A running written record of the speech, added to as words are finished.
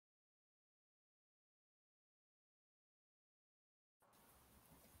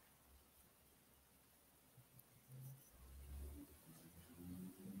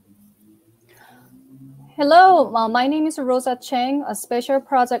Hello, my name is Rosa Cheng, a special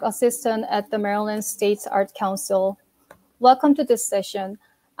project assistant at the Maryland State Art Council. Welcome to this session.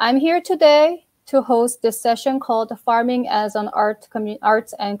 I'm here today to host this session called Farming as an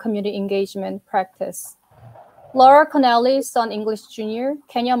Arts and Community Engagement Practice. Laura Connelly, son English Jr.,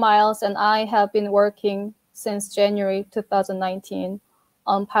 Kenya Miles, and I have been working since January 2019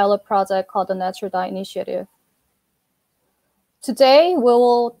 on a pilot project called the Natural Dye Initiative. Today, we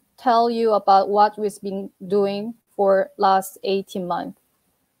will tell you about what we've been doing for last 18 months.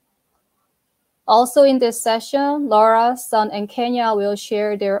 Also in this session, Laura, Sun, and Kenya will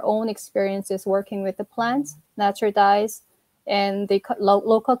share their own experiences working with the plants, natural dyes, and the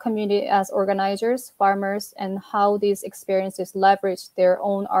local community as organizers, farmers, and how these experiences leverage their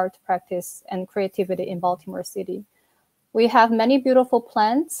own art practice and creativity in Baltimore City. We have many beautiful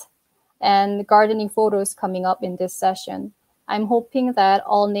plants and gardening photos coming up in this session. I'm hoping that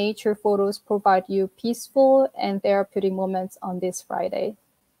all nature photos provide you peaceful and therapeutic moments on this Friday.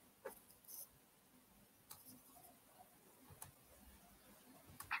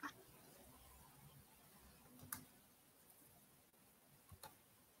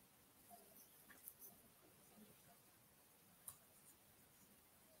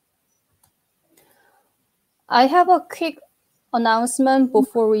 I have a quick announcement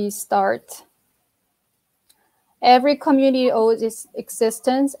before we start. Every community owes its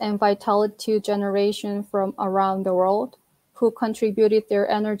existence and vitality to generations from around the world who contributed their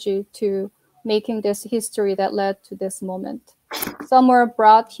energy to making this history that led to this moment. Some were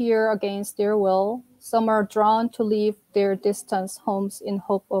brought here against their will, some are drawn to leave their distant homes in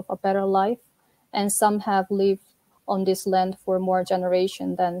hope of a better life, and some have lived on this land for more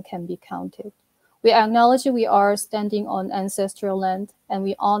generations than can be counted. We acknowledge we are standing on ancestral land, and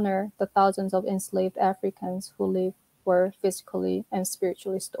we honor the thousands of enslaved Africans who were physically and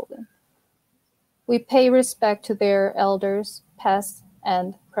spiritually stolen. We pay respect to their elders, past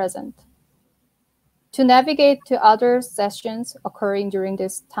and present. To navigate to other sessions occurring during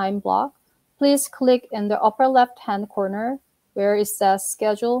this time block, please click in the upper left-hand corner where it says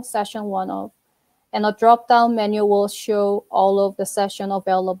Schedule Session 1 of, and a drop-down menu will show all of the sessions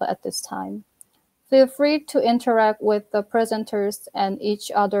available at this time. Feel free to interact with the presenters and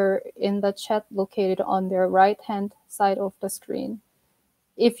each other in the chat located on the right-hand side of the screen.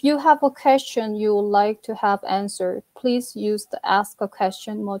 If you have a question you would like to have answered, please use the Ask a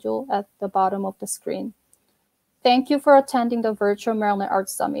Question module at the bottom of the screen. Thank you for attending the Virtual Maryland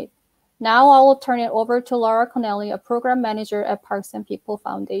Arts Summit. Now I will turn it over to Laura Connelly, a program manager at Parks and People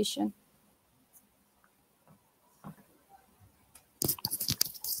Foundation.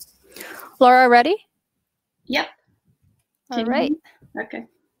 Laura, ready? Yep. All right. Okay.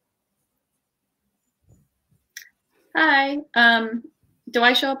 Hi. Do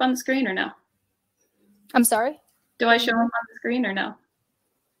I show up on the screen or no? I'm sorry? Do I show up on the screen or no?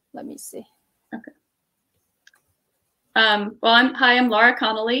 Let me see. Okay. Well, I'm Laura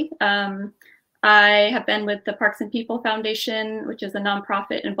Connelly. I have been with the Parks and People Foundation, which is a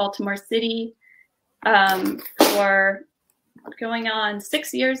nonprofit in Baltimore City, for going on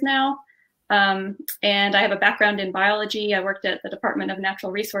 6 years now. And I have a background in biology. I worked at the Department of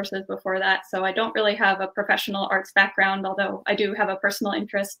Natural Resources before that, so I don't really have a professional arts background, although I do have a personal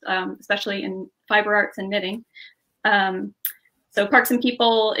interest, especially in fiber arts and knitting. So Parks and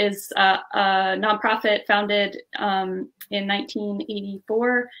People is a nonprofit founded in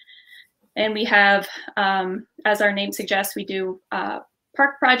 1984, and we have, as our name suggests, we do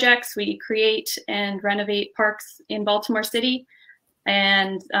park projects. We create and renovate parks in Baltimore City.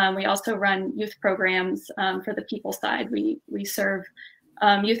 And we also run youth programs for the people side. We serve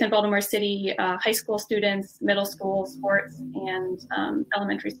youth in Baltimore City, high school students, middle school, sports, and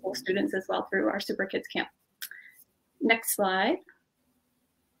elementary school students as well through our Super Kids Camp. Next slide.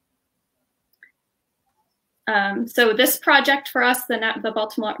 So this project for us, the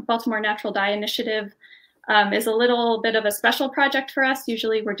Baltimore Natural Dye Initiative, is a little bit of a special project for us.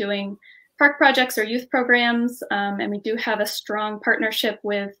 Usually we're doing park projects or youth programs, and we do have a strong partnership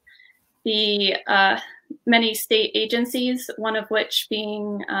with the many state agencies, one of which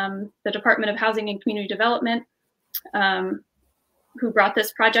being the Department of Housing and Community Development, who brought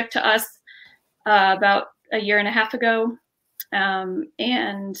this project to us about a year and a half ago.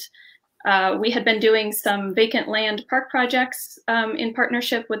 And we had been doing some vacant land park projects in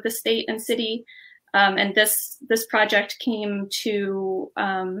partnership with the state and city, and this project came to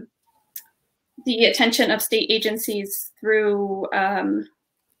the attention of state agencies through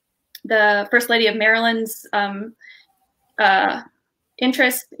the First Lady of Maryland's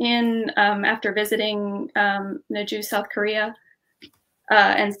interest in, after visiting Jeju, South Korea.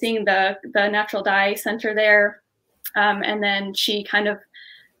 and seeing the Natural Dye Center there. And then she kind of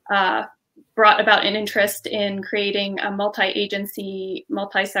brought about an interest in creating a multi-agency,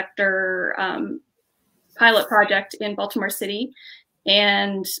 multi-sector pilot project in Baltimore City.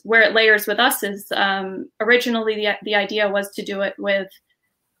 And where it layers with us is originally the idea was to do it with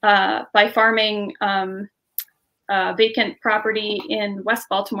by farming vacant property in West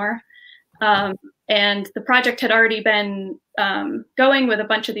Baltimore. And the project had already been going with a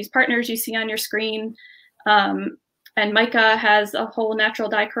bunch of these partners you see on your screen. And MICA has a whole natural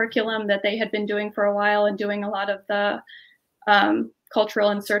dye curriculum that they had been doing for a while and doing a lot of the cultural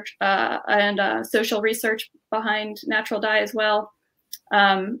and social research behind natural dye as well.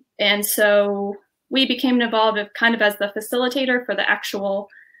 And so we became involved kind of as the facilitator for the actual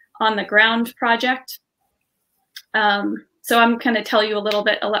on the ground project. So I'm going to tell you a little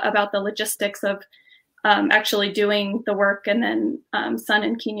bit about the logistics of actually doing the work, and then Sun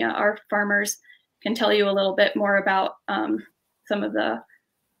and Kenya, our farmers, can tell you a little bit more about some of the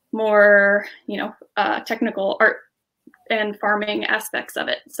more, technical art and farming aspects of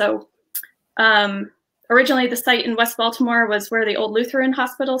it. So originally the site in West Baltimore was where the old Lutheran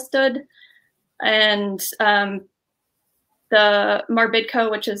hospital stood, and the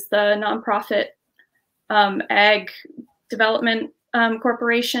Marbidco, which is the nonprofit ag development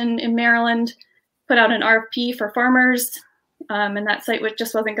corporation in Maryland, put out an RFP for farmers, and that site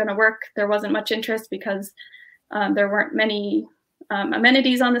just wasn't going to work. There wasn't much interest because there weren't many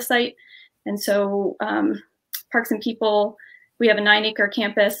amenities on the site. And so Parks and People, we have a 9-acre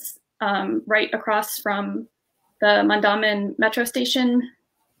campus right across from the Mondawmin Metro Station.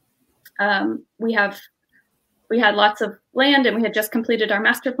 We had lots of land, and we had just completed our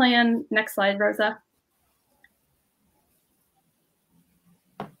master plan. Next slide, Rosa.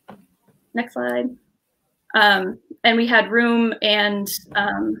 Next slide. And we had room and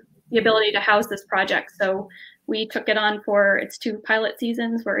the ability to house this project. So we took it on for its 2 pilot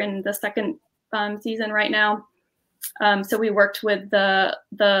seasons. We're in the 2nd season right now. So we worked with the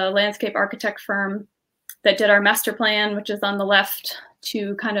landscape architect firm that did our master plan, which is on the left,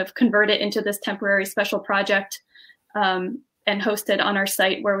 to kind of convert it into this temporary special project and host it on our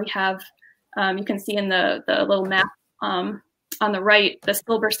site, where we have, you can see in the little map on the right, the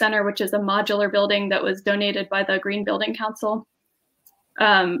Silber Center, which is a modular building that was donated by the Green Building Council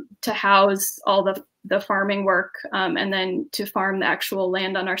to house all the farming work, and then to farm the actual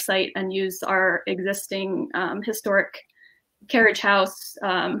land on our site and use our existing historic carriage house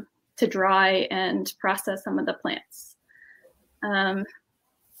to dry and process some of the plants.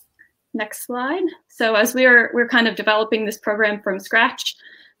 Next slide. So as we're kind of developing this program from scratch,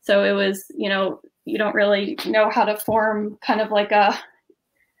 so it was, you don't really know how to form kind of like a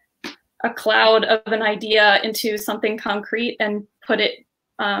cloud of an idea into something concrete and put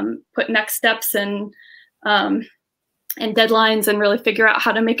next steps and deadlines and really figure out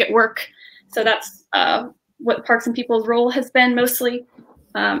how to make it work. So that's what Parks and People's role has been mostly.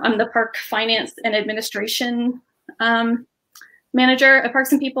 I'm the park finance and administration manager at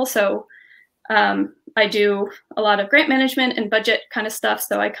Parks and People. So I do a lot of grant management and budget kind of stuff.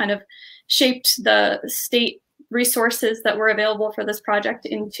 So I kind of shaped the state resources that were available for this project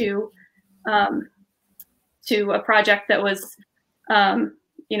into to a project that was,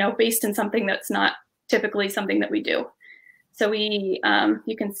 based in something that's not typically something that we do. So we,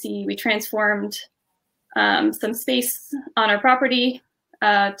 you can see, we transformed some space on our property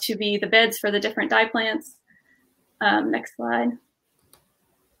to be the beds for the different dye plants. Next slide.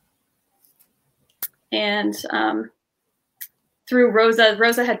 And through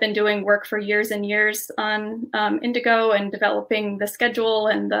Rosa had been doing work for years and years on indigo and developing the schedule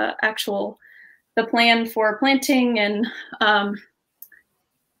and the plan for planting and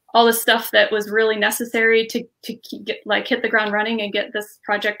all the stuff that was really necessary to hit the ground running and get this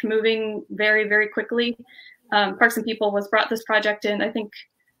project moving very, very quickly. Parks and People brought this project in, I think,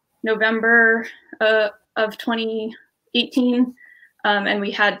 November of 2018, and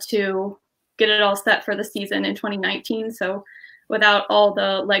we had to get it all set for the season in 2019. So without all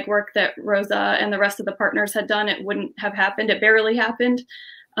the legwork that Rosa and the rest of the partners had done, it wouldn't have happened. It barely happened.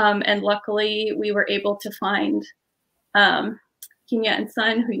 And luckily we were able to find Kenya and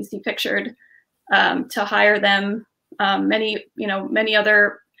Sun, who you see pictured, to hire them. Many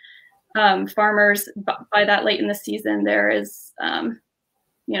other farmers by that late in the season, there is,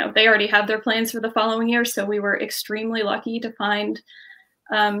 they already have their plans for the following year. So we were extremely lucky to find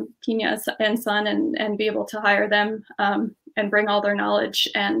Kenya and Sun and be able to hire them and bring all their knowledge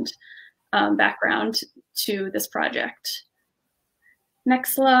and background to this project.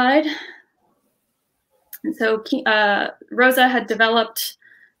 Next slide. And so Rosa had developed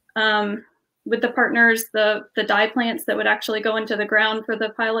with the partners the dye plants that would actually go into the ground for the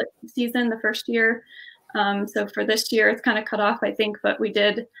pilot season the first year. So for this year, it's kind of cut off, I think, but we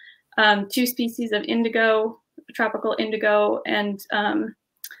did 2 species of indigo, tropical indigo and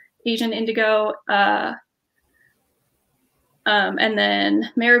Asian indigo, and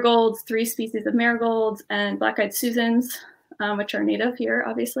then marigolds, 3 species of marigolds, and black-eyed Susans, which are native here,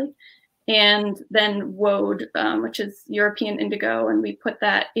 obviously. And then woad, which is European indigo, and we put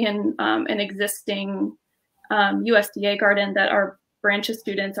that in an existing USDA garden that our Branches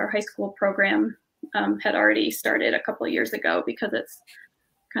students, our high school program, had already started a couple of years ago because it's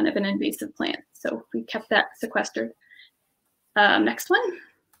kind of an invasive plant. So we kept that sequestered. Next one.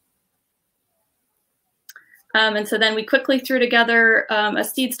 And so then we quickly threw together a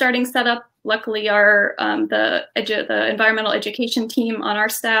seed starting setup. Luckily, our the environmental education team on our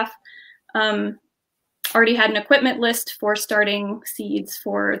staff already had an equipment list for starting seeds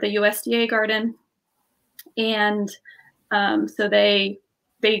for the USDA garden. And so they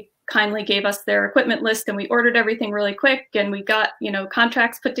kindly gave us their equipment list, and we ordered everything really quick, and we got, you know,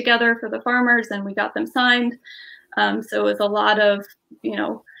 contracts put together for the farmers, and we got them signed. So it was a lot of, you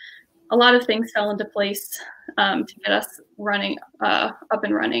know, a lot of things fell into place to get us running, up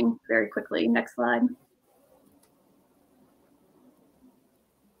and running very quickly. Next slide.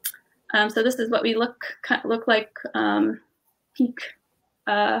 So this is what we look like peak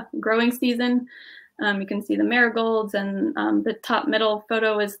growing season. You can see the marigolds, and the top middle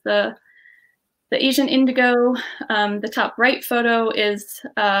photo is the Asian indigo. The top right photo is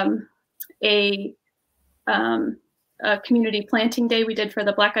a community planting day we did for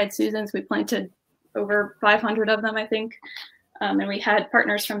the black-eyed Susans. We planted over 500 of them, I think. And we had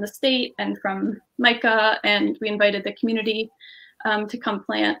partners from the state and from MICA, and we invited the community to come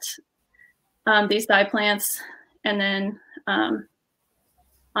plant these dye plants. And then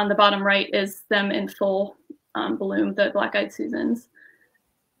on the bottom right is them in full bloom, the black-eyed Susans.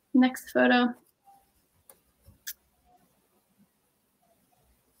 Next photo.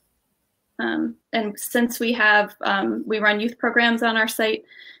 And since we have, we run youth programs on our site,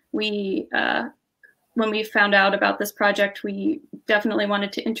 we, when we found out about this project, we definitely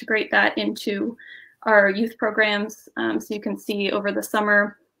wanted to integrate that into our youth programs. So you can see over the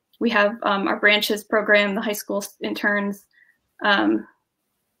summer, we have our Branches program, the high school interns,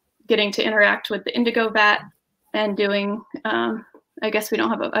 getting to interact with the indigo vat and doing, I guess I don't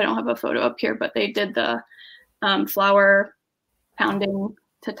have a photo up here, but they did the flower pounding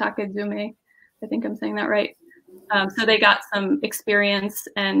Tatakazume. I think I'm saying that right. So they got some experience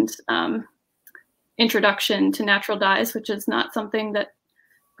and introduction to natural dyes, which is not something that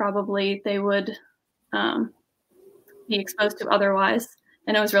probably they would be exposed to otherwise.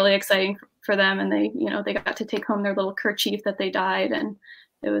 And it was really exciting for them. And they, you know, they got to take home their little kerchief that they dyed, and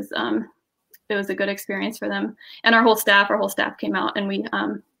it was a good experience for them. And our whole staff came out, and we,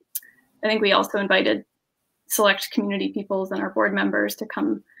 I think we also invited select community peoples and our board members to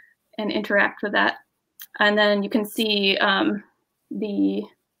come and interact with that. And then you can see the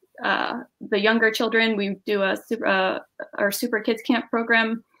younger children. We do our Super Kids Camp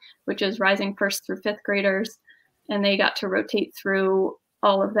program, which is rising 1st through 5th graders, and they got to rotate through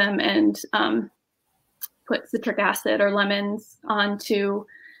all of them and put citric acid or lemons onto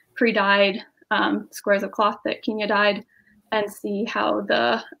pre-dyed squares of cloth that Kenya dyed, and see how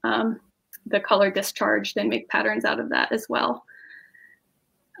the color discharged and make patterns out of that as well.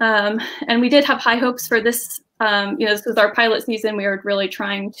 And we did have high hopes for this. You know, this was our pilot season. We were really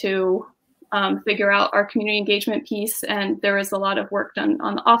trying to figure out our community engagement piece, and there was a lot of work done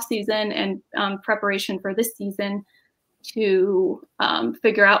on the off season and preparation for this season to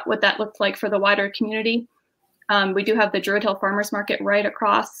figure out what that looked like for the wider community. We do have the Druid Hill Farmers Market right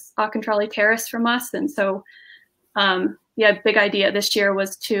across Auchendrali Terrace from us, and so yeah, big idea this year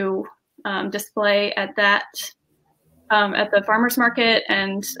was to display at that at the farmers market,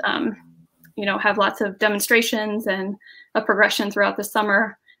 and you know, have lots of demonstrations and a progression throughout the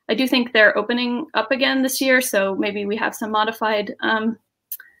summer. I do think they're opening up again this year, so maybe we have some modified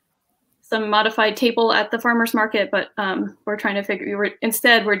table at the farmers market, but we're trying to figure.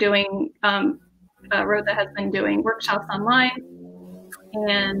 Instead, we're doing. Rosa has been doing workshops online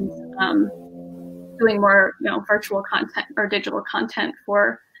and doing more, you know, virtual content or digital content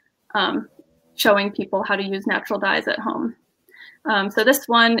for showing people how to use natural dyes at home. So this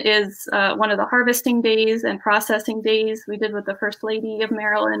one is one of the harvesting days and processing days we did with the First Lady of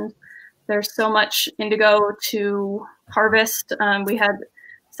Maryland. There's so much indigo to harvest. We had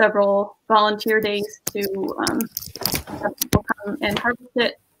several volunteer days to have people come and harvest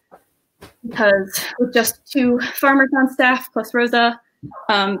it. because with just 2 farmers on staff plus Rosa,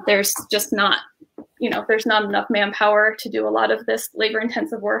 there's just not, there's not enough manpower to do a lot of this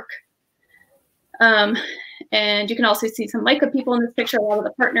labor-intensive work. And you can also see some MICA people in this picture, a lot of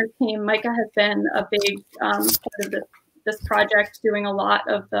the partners team. MICA has been a big part of this project, doing a lot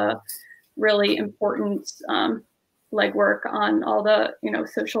of the really important legwork on all the,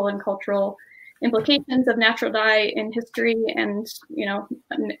 social and cultural implications of natural dye in history and,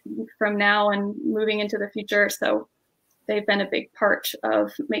 from now and moving into the future. So they've been a big part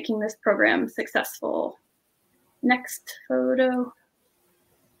of making this program successful. Next photo.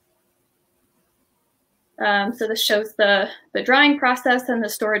 So this shows the drying process and the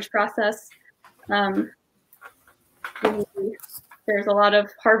storage process. There's a lot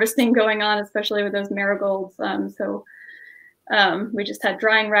of harvesting going on, especially with those marigolds. We just had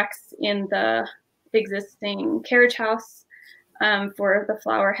drying racks in the existing carriage house for the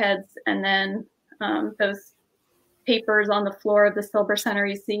flower heads, and then those papers on the floor of the Silver Center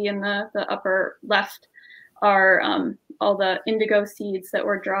you see in the upper left are all the indigo seeds that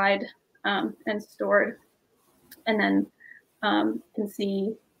were dried and stored. And then you can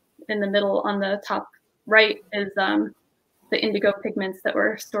see in the middle on the top right is the indigo pigments that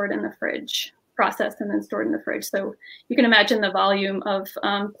were stored in the fridge, processed and then stored in the fridge. So you can imagine the volume of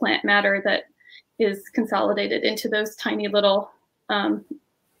plant matter that is consolidated into those tiny little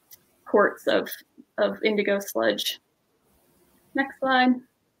quarts of indigo sludge. Next slide.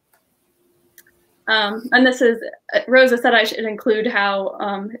 And this is, Rosa said I should include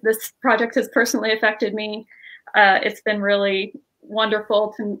how this project has personally affected me. It's been really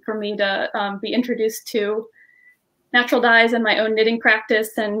wonderful for me to be introduced to natural dyes in my own knitting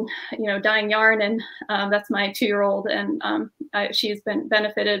practice and, dyeing yarn. And that's my 2-year-old. And she's been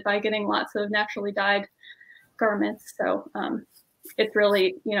benefited by getting lots of naturally dyed garments. So it's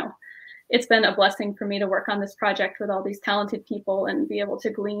really, it's been a blessing for me to work on this project with all these talented people and be able to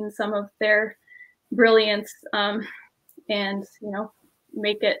glean some of their brilliance and,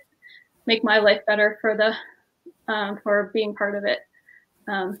 make my life better for being part of it.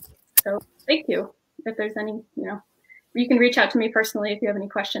 So thank you. If there's any, you can reach out to me personally if you have any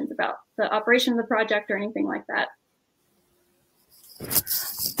questions about the operation of the project or anything like that.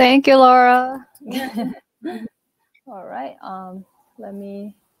 Thank you, Laura. Yeah. All right. Let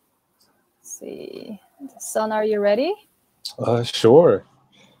me see. Son, are you ready? Sure.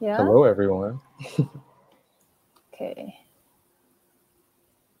 Yeah. Hello, everyone. Okay.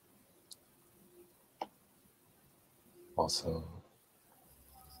 Awesome.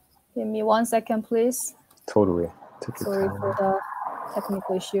 Give me 1 second, please. Totally. Take your Sorry time. for the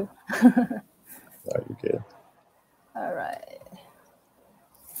technical issue. No, you're good. All right.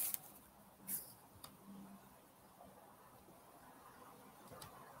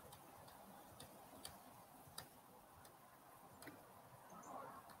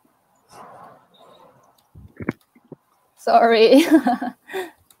 Sorry.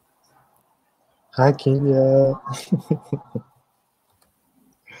 Hi, Kenya.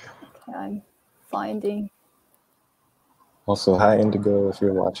 Okay, I'm finding. Also, hi, Indigo, if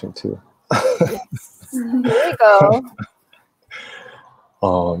you're watching too. Yes. Here we go.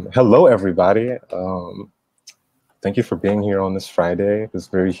 Hello, everybody. Thank you for being here on this Friday, this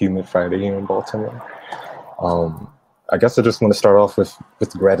very humid Friday here in Baltimore. I guess I just want to start off with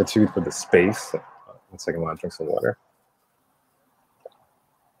gratitude for the space. 1 second while I drink some water.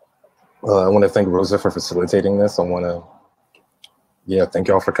 I want to thank Rosa for facilitating this. I want to, thank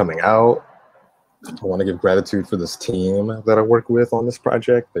y'all for coming out. I want to give gratitude for this team that I work with on this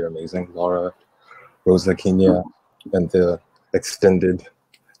project. They're amazing. Laura, Rosa, Kenya, and the extended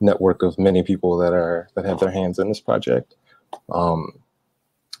network of many people that have their hands in this project. And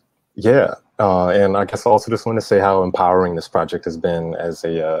I guess I also just want to say how empowering this project has been as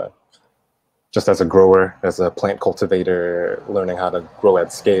a grower, as a plant cultivator, learning how to grow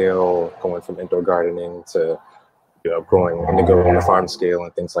at scale, going from indoor gardening to growing indigo on the farm scale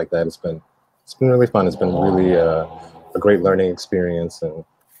and things like that. It's been really fun. It's been really a great learning experience and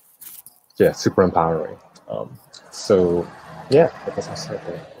super empowering. I guess I'll start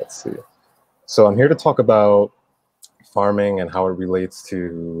there. Let's see. So I'm here to talk about farming and how it relates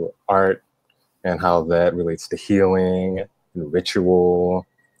to art and how that relates to healing and ritual,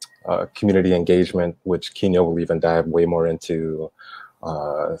 community engagement, which Kenya will even dive way more into.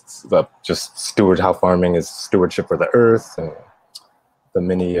 How farming is stewardship for the earth and the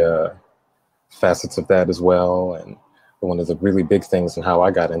many facets of that as well. And one of the really big things and how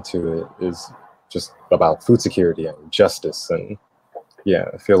I got into it is just about food security and justice. And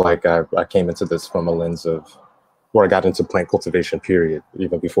I feel like I came into this from a lens of where I got into plant cultivation, period,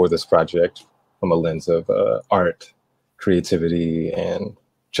 even before this project, from a lens of art, creativity, and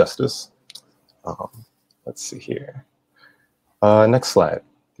justice. Let's see here. Next slide.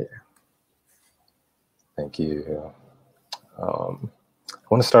 Yeah. Thank you. I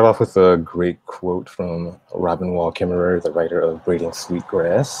want to start off with a great quote from Robin Wall Kimmerer, the writer of Braiding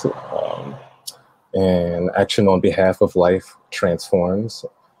Sweetgrass. And action on behalf of life transforms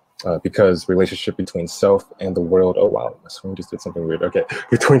because relationship between self and the world, oh wow, my screen just did something weird. Okay,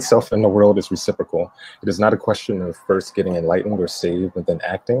 between self and the world is reciprocal. It is not a question of first getting enlightened or saved and then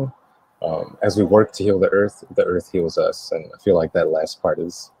acting. As we work to heal the earth heals us. And I feel like that last part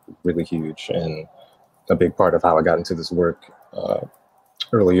is really huge and a big part of how I got into this work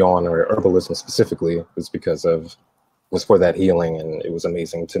early on, or herbalism specifically, was for that healing. And it was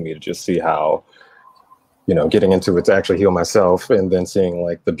amazing to me to just see how, you know, getting into it to actually heal myself, and then seeing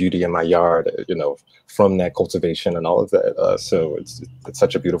like the beauty in my yard, you know, from that cultivation and all of that. So it's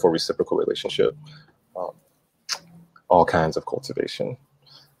such a beautiful reciprocal relationship. All kinds of cultivation.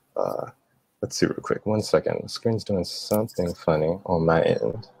 Let's see real quick. 1 second. The screen's doing something funny on my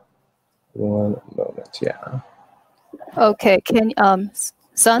end. 1 moment. Yeah. Okay. Can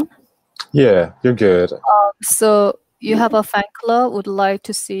son? Yeah, you're good. So you have a fan club. Would like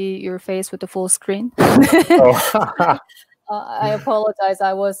to see your face with the full screen. Oh. I apologize.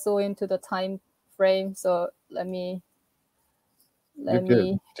 I was so into the time frame. So let me.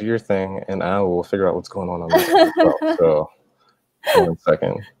 Do your thing, and I will figure out what's going on this as well. So 1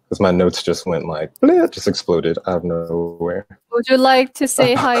 second, because my notes just went like, bleh, just exploded out of nowhere. Would you like to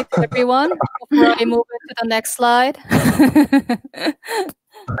say hi to everyone before I move into the next slide?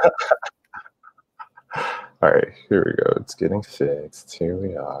 All right, here we go. It's getting fixed. Here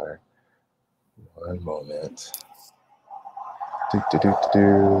we are. 1 moment.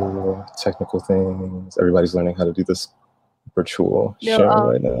 Technical things. Everybody's learning how to do this virtual sharing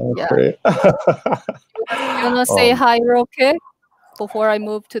right now. Yeah. Great. You wanna say hi real quick before I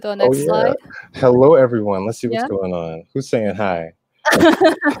move to the next slide? Hello, everyone. Let's see what's going on. Who's saying hi?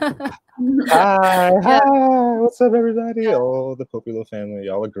 Hi. What's up, everybody? Oh, the Popular family.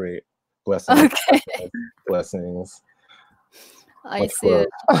 Y'all are great. Blessings. Okay. Blessings. I see it.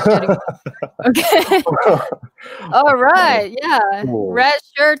 Okay. All right. Yeah. Cool. Red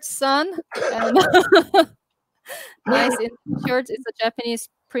shirt, son. And nice shirt. It's a Japanese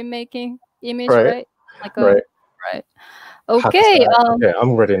printmaking image, right? Like a, right. Okay. Yeah,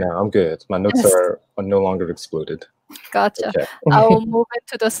 I'm ready now. I'm good. My notes are no longer exploded. Gotcha. Okay. I will move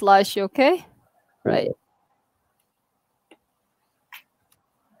into the slideshow. Okay. Right.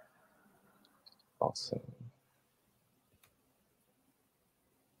 Awesome.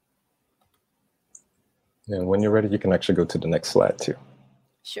 And when you're ready, you can actually go to the next slide too.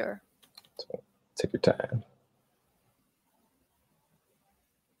 Sure. So take your time.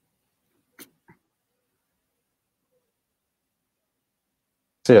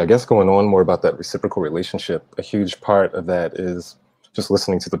 So yeah, I guess going on more about that reciprocal relationship, a huge part of that is just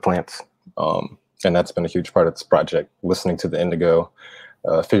listening to the plants. And that's been a huge part of this project, listening to the indigo,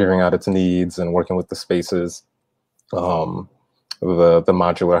 figuring out its needs and working with the spaces, the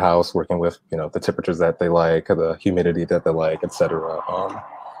modular house, working with, you know, the temperatures that they like, the humidity that they like, etc.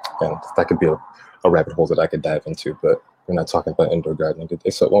 And that could be a rabbit hole that I could dive into, but we're not talking about indoor gardening today,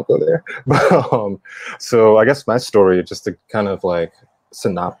 so I won't go there. But, so I guess my story, just to kind of like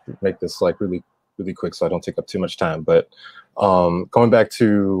make this like really, really quick so I don't take up too much time, but going back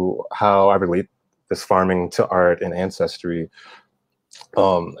to how I relate this farming to art and ancestry,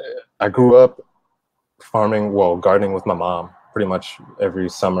 I grew up gardening with my mom pretty much every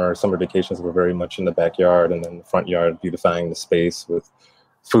summer. Summer vacations were very much in the backyard and then the front yard, beautifying the space with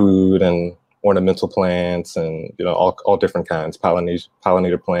food and ornamental plants and, you know, all different kinds,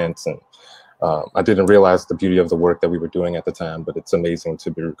 pollinator plants. And I didn't realize the beauty of the work that we were doing at the time, but it's amazing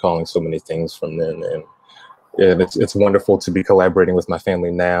to be recalling so many things from then. And it's wonderful to be collaborating with my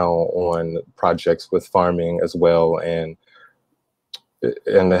family now on projects with farming as well, and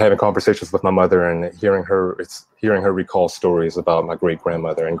having conversations with my mother and hearing her recall stories about my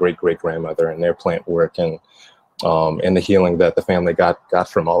great-grandmother and great-great-grandmother and their plant work and the healing that the family got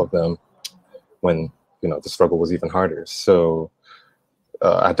from all of them when, you know, the struggle was even harder. So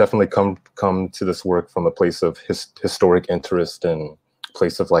I definitely come to this work from a place of historic interest and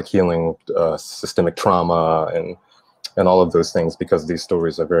place of like healing systemic trauma and all of those things, because these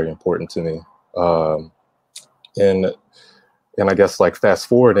stories are very important to me. And I guess like fast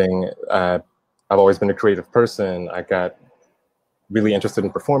forwarding, I've always been a creative person. I got really interested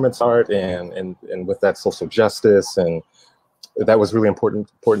in performance art and with that social justice, and that was really important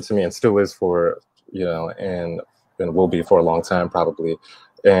to me and still is for, you know, and and will be for a long time probably.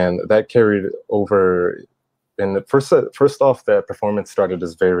 And that carried over. And first off, that performance started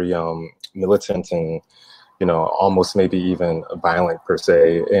as very militant and, you know, almost maybe even violent per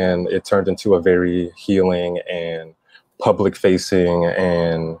se. And it turned into a very healing and public facing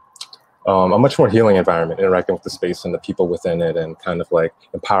and a much more healing environment, interacting with the space and the people within it, and kind of like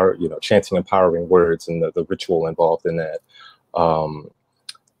chanting empowering words and the ritual involved in that.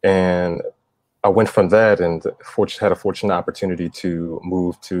 And I went from that and had a fortunate opportunity to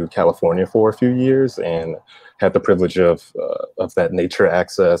move to California for a few years, and had the privilege of that nature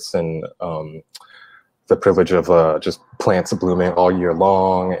access and the privilege of just plants blooming all year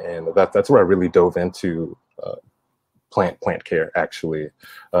long. And that's where I really dove into plant care, actually,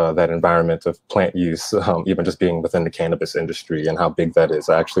 that environment of plant use, even just being within the cannabis industry and how big that is.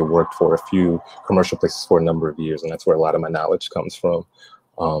 I actually worked for a few commercial places for a number of years, and that's where a lot of my knowledge comes from,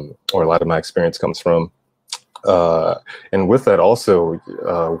 or a lot of my experience comes from. And with that also,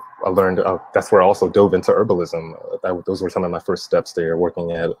 I learned, that's where I also dove into herbalism. Those were some of my first steps there,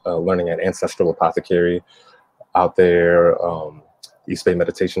 learning at Ancestral Apothecary out there, East Bay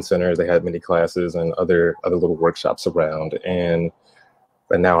Meditation Center. They had many classes and other little workshops around. And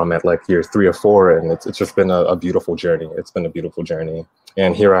now I'm at like year 3 or 4, and it's just been a beautiful journey. It's been a beautiful journey.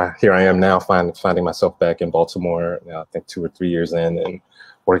 And here I am now finding myself back in Baltimore, now I think 2 or 3 years in, and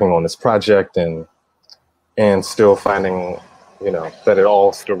working on this project and still finding, you know, that it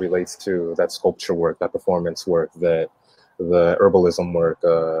all still relates to that sculpture work, that performance work, that the herbalism work.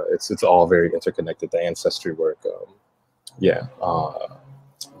 It's all very interconnected, the ancestry work. You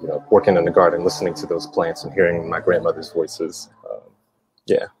know, working in the garden, listening to those plants and hearing my grandmother's voices.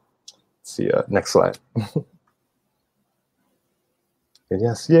 Let's see, next slide. And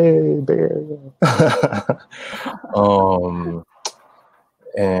yes, yay, bear.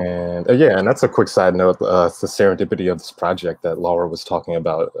 And that's a quick side note. It's the serendipity of this project that Laura was talking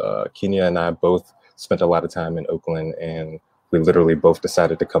about. Kenya and I both spent a lot of time in Oakland, and we literally both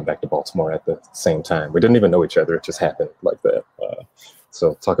decided to come back to Baltimore at the same time. We didn't even know each other. It just happened like that.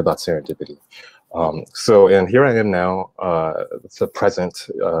 So talk about serendipity. And here I am now. It's a present,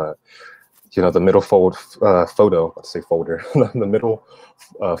 you know, the middle photo, let's say folder. The middle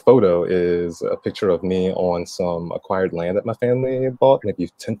photo is a picture of me on some acquired land that my family bought maybe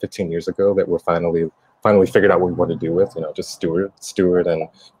 10, 15 years ago that we're finally figured out what we want to do with, you know, just steward and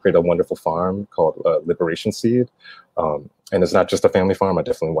create a wonderful farm called Liberation Seed. And it's not just a family farm. I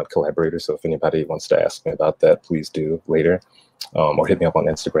definitely want collaborators. So if anybody wants to ask me about that, please do later, or hit me up on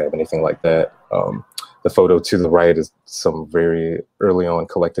Instagram, anything like that. The photo to the right is some very early on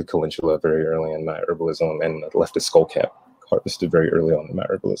collected calendula, very early in my herbalism, and left a skullcap harvested very early on in my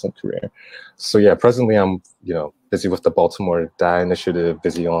herbalism career. So yeah, presently I'm, you know, busy with the Baltimore Dye Initiative,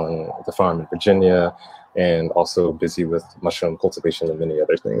 busy on the farm in Virginia, and also busy with mushroom cultivation and many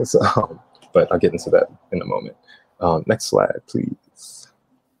other things. But I'll get into that in a moment. Next slide, please.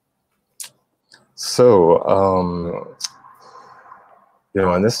 So, you know,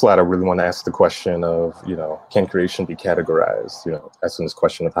 on this slide, I really want to ask the question of, you know, can creation be categorized? You know, asking this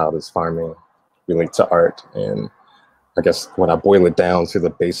question of how does farming relate to art? And I guess when I boil it down to the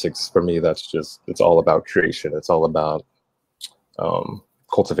basics, for me, it's all about creation. It's all about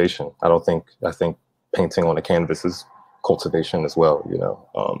cultivation. I think painting on a canvas is cultivation as well. You know,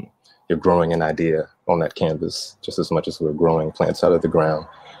 you're growing an idea on that canvas just as much as we're growing plants out of the ground.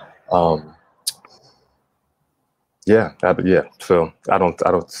 So I don't,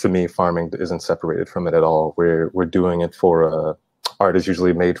 to me, farming isn't separated from it at all. We're doing it for, art is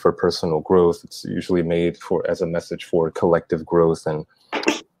usually made for personal growth. It's usually made as a message for collective growth, and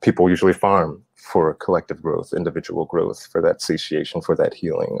people usually farm for collective growth, individual growth, for that satiation, for that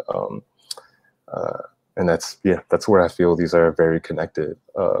healing. And that's where I feel these are very connected.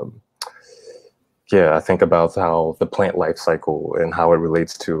 I think about how the plant life cycle and how it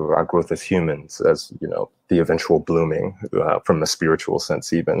relates to our growth as humans, as, you know, the eventual blooming from a spiritual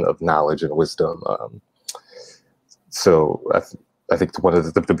sense, even of knowledge and wisdom. So I think one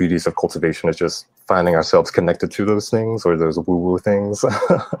of the beauties of cultivation is just finding ourselves connected to those things, or those woo-woo things.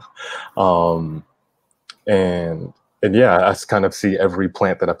 And yeah, I kind of see every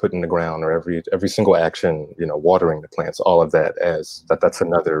plant that I put in the ground, or every single action, you know, watering the plants, all of that as that's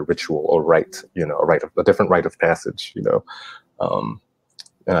another ritual or rite, you know, a different rite of passage, you know.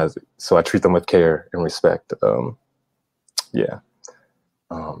 So I treat them with care and respect.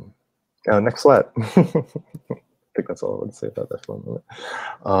 Next slide. I think that's all I want to say about that for a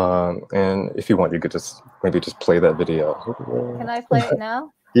moment. And if you want, you could maybe just play that video. Can I play it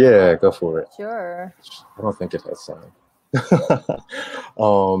now? Yeah, go for it. Sure. I don't think it has sound.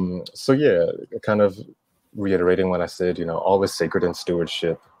 So yeah, kind of reiterating what I said, all is sacred in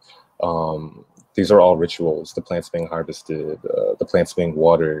stewardship. These are all rituals, the plants being harvested, the plants being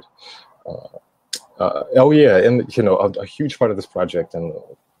watered. Oh yeah, and a huge part of this project, and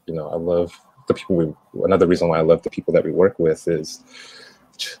I love the people another reason why I love the people that we work with is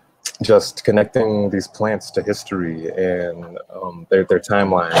just connecting these plants to history and their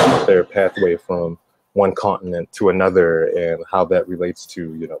timeline, their pathway from one continent to another, and how that relates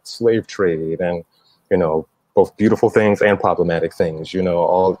to slave trade and both beautiful things and problematic things.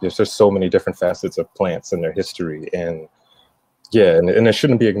 There's just so many different facets of plants and their history, and yeah, and it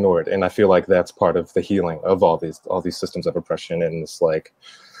shouldn't be ignored. And I feel like that's part of the healing of all these systems of oppression and this like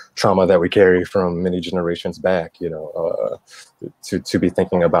trauma that we carry from many generations back. To be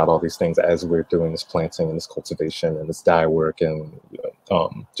thinking about all these things as we're doing this planting and this cultivation and this dye work, and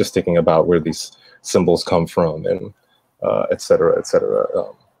just thinking about where these symbols come from, and et cetera, et cetera.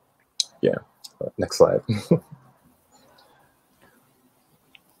 Yeah. Next slide.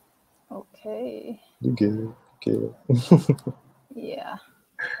 Okay. You good? Good. Yeah.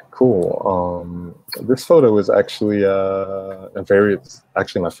 Cool. This photo is actually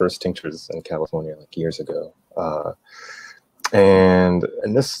actually my first tinctures in California like years ago. And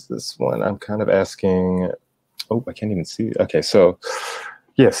this one I'm kind of asking. Oh, I can't even see. Okay, so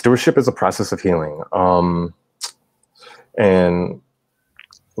yeah, stewardship is a process of healing. And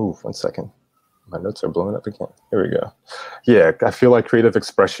ooh, 1 second. My notes are blowing up again. Here we go. Yeah, I feel like creative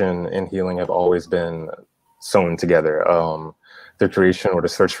expression and healing have always been sewn together. The creation or the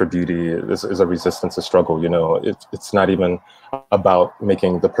search for beauty is a resistance, a struggle. It's not even about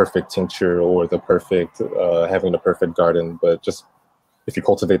making the perfect tincture or the perfect, having the perfect garden, but just if you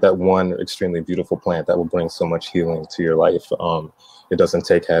cultivate that one extremely beautiful plant that will bring so much healing to your life. It doesn't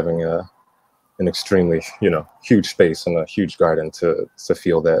take having an extremely, huge space and a huge garden to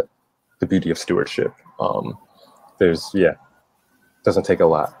feel that the beauty of stewardship. Doesn't take a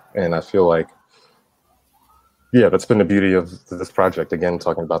lot. And I feel like, yeah, that's been the beauty of this project. Again,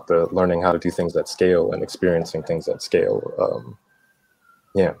 talking about the learning how to do things at scale and experiencing things at scale.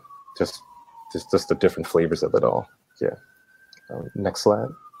 Yeah, just the different flavors of it all. Yeah. Next slide.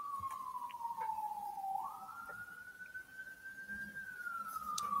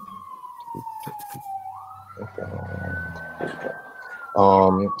 Okay.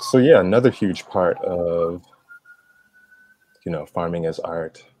 So yeah, another huge part of, farming as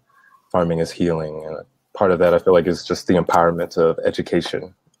art, farming as healing. And part of that I feel like is just the empowerment of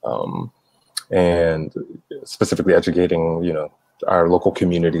education, and specifically educating, our local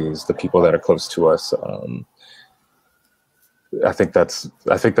communities, the people that are close to us. I think that's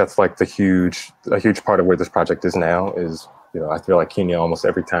like a huge part of where this project is now is, I feel like Kenya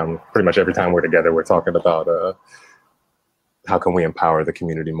pretty much every time we're together, we're talking about, how can we empower the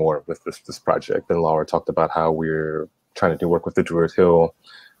community more with this project? And Laura talked about how we're trying to do work with the Druid Hill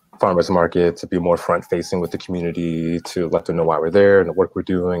Farmers Market to be more front facing with the community, to let them know why we're there and the work we're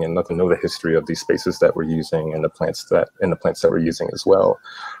doing, and let them know the history of these spaces that we're using and the plants that we're using as well.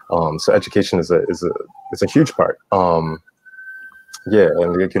 So education is a huge part. Yeah,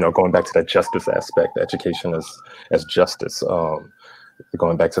 and going back to that justice aspect, education as justice,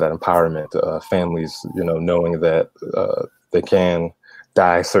 going back to that empowerment, families, knowing that they can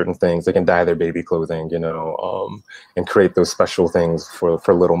dye certain things, they can dye their baby clothing, and create those special things for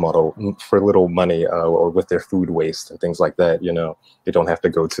little money, or with their food waste and things like that. They don't have to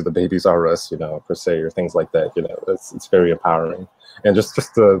go to the Babies R Us, per se, or things like that. It's very empowering, and just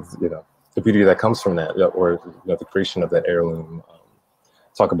the the beauty that comes from that, or the creation of that heirloom.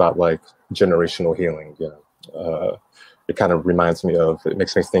 Talk about like generational healing. It kind of it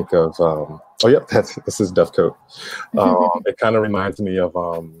makes me think of, oh yeah, this is Dovecote. It kind of reminds me of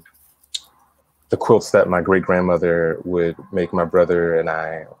the quilts that my great grandmother would make my brother and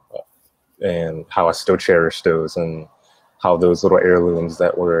I, and how I still cherish those, and how those little heirlooms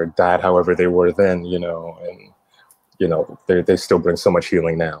that were dyed however they were then, and they still bring so much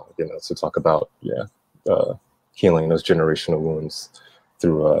healing now, to talk about, healing those generational wounds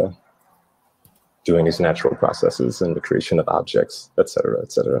through doing these natural processes and the creation of objects, et cetera,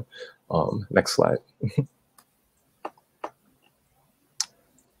 et cetera. Next slide.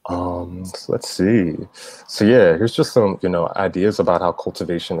 So let's see. So yeah, here's just some, ideas about how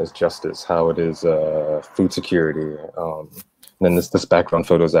cultivation is justice, how it is food security. And then this background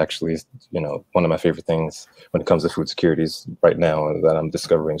photo is actually, one of my favorite things when it comes to food securities right now, and that I'm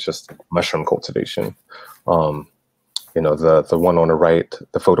discovering is just mushroom cultivation. The one on the right,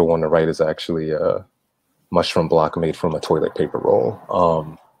 the photo on the right is actually a mushroom block made from a toilet paper roll.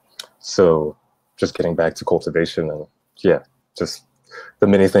 So just getting back to cultivation, and yeah, just the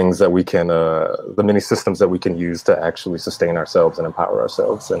many things that we can, the many systems that we can use to actually sustain ourselves and empower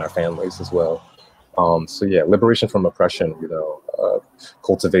ourselves and our families as well. So yeah, liberation from oppression,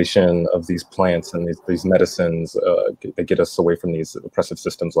 cultivation of these plants and these medicines that get us away from these oppressive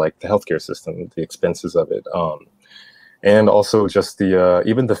systems like the healthcare system, the expenses of it. And also just the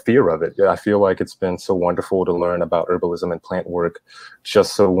even the fear of it. I feel like it's been so wonderful to learn about herbalism and plant work,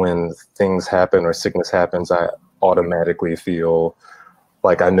 just so when things happen or sickness happens, I automatically feel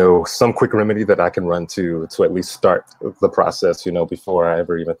like I know some quick remedy that I can run to at least start the process, before I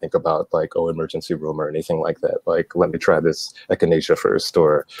ever even think about like, emergency room or anything like that. Like, let me try this echinacea first,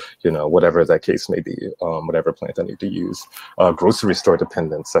 or, whatever that case may be, whatever plant I need to use. Grocery store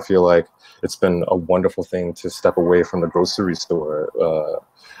dependence. I feel like it's been a wonderful thing to step away from the grocery store,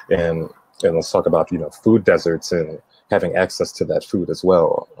 and let's talk about, food deserts and having access to that food as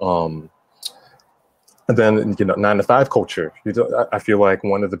well. And then, 9-to-5 culture. I feel like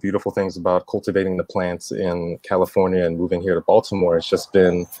one of the beautiful things about cultivating the plants in California and moving here to Baltimore has just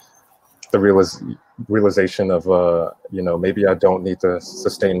been the realization of, maybe I don't need to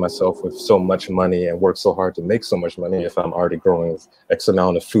sustain myself with so much money and work so hard to make so much money if I'm already growing X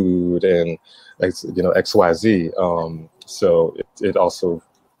amount of food and, X, Y, Z. So it also,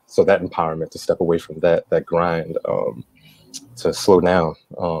 so that empowerment to step away from that grind, to slow down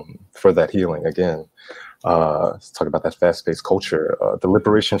for that healing again. Let's talk about that fast-paced culture. The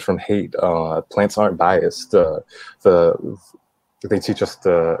liberation from hate. Plants aren't biased. They teach us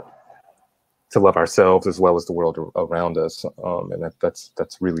to love ourselves as well as the world around us, and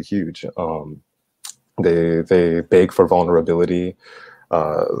that's really huge. They beg for vulnerability.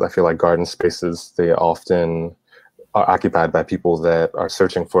 I feel like garden spaces, they often are occupied by people that are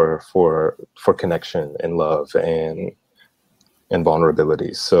searching for connection and love and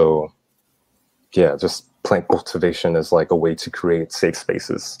vulnerability. So yeah, just plant cultivation is like a way to create safe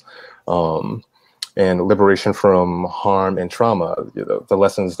spaces, and liberation from harm and trauma. The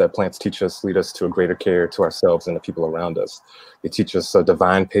lessons that plants teach us lead us to a greater care to ourselves and the people around us. They teach us a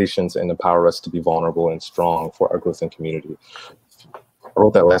divine patience and empower us to be vulnerable and strong for our growth and community. I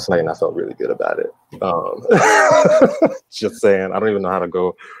wrote that last night and I felt really good about it. Just saying, I don't even know how to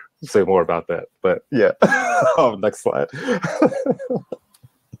go say more about that, but yeah. Next slide.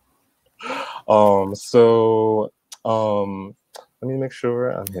 Let me make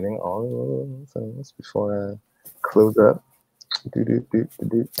sure I'm hitting all of things before I close up.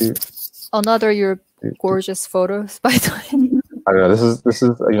 Another your gorgeous photos, by the way. I know this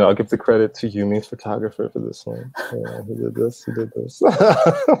is I'll give the credit to Yumi's photographer for this one. Yeah, he did this.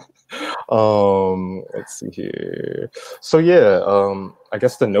 Let's see here. So yeah, I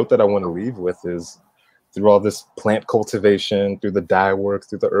guess the note that I want to leave with is, through all this plant cultivation, through the dye work,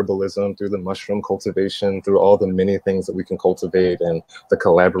 through the herbalism, through the mushroom cultivation, through all the many things that we can cultivate and the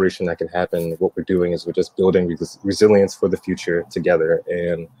collaboration that can happen, what we're doing is we're just building resilience for the future together.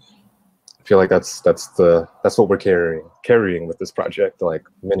 And I feel like that's what we're carrying with this project, like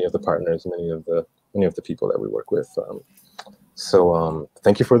many of the partners, many of the people that we work with. So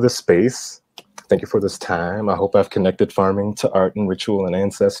thank you for this space. Thank you for this time. I hope I've connected farming to art and ritual and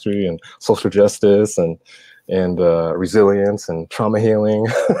ancestry and social justice and resilience and trauma healing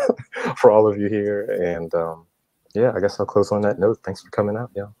for all of you here. And yeah, I guess I'll close on that note. Thanks for coming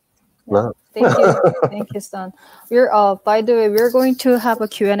out. Yeah. Love. Thank you. Thank you, Son. By the way, we're going to have a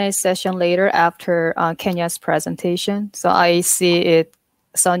Q&A session later after Kenya's presentation. So I see it,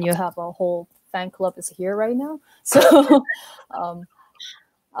 Son, you have a whole fan club is here right now. So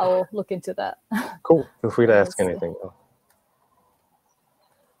I'll look into that. Cool. Feel free to ask anything.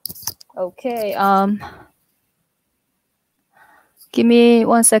 Okay. Give me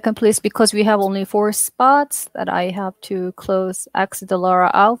 1 second, please, because we have only 4 spots that I have to close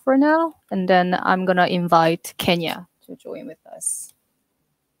Axedalara out for now. And then I'm going to invite Kenya to join with us.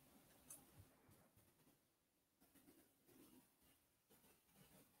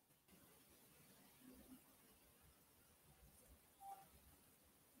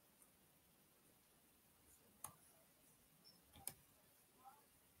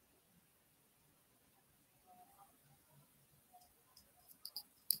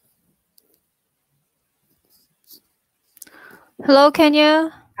 Hello,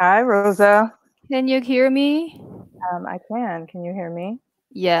 Kenya. Hi, Rosa. Can you hear me? I can. Can you hear me?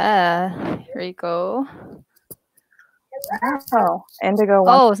 Yeah. Here you go. Oh, Indigo.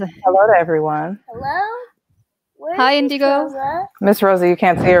 Hello to everyone. Hello. Hi, Indigo. Miss Rosa, you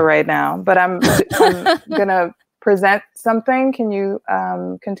can't see her right now, but I'm gonna present something. Can you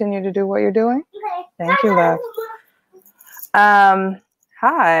continue to do what you're doing? Okay. Thank you, love.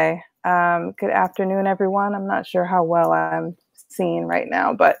 Hi. Good afternoon, everyone. I'm not sure how well I'm scene right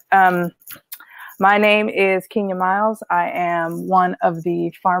now. But my name is Kenya Miles. I am one of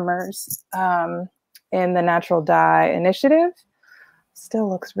the farmers in the Natural Dye Initiative. Still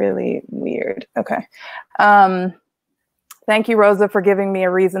looks really weird. Okay. Thank you, Rosa, for giving me a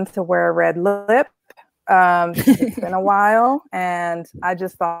reason to wear a red lip. It's been a while, and I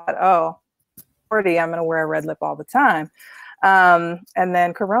just thought, oh, 40, I'm going to wear a red lip all the time. And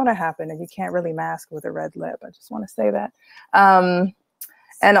then Corona happened, and you can't really mask with a red lip. I just want to say that.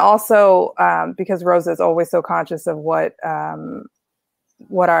 And also, because Rosa is always so conscious of what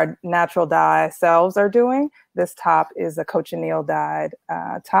our natural dye selves are doing, this top is a cochineal dyed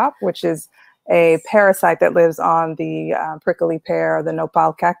top, which is a parasite that lives on the prickly pear, the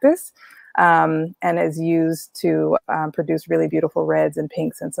nopal cactus, and is used to produce really beautiful reds and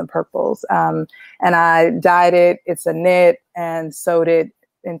pinks and some purples. And I dyed it. It's a knit, and sewed it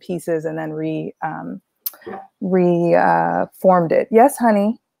in pieces, and then reformed it. Yes,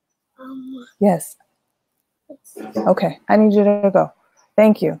 honey. Yes. Okay. I need you to go.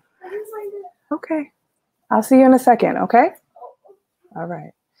 Thank you. Okay. I'll see you in a second. Okay. All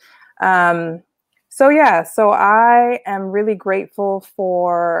right. So yeah, so I am really grateful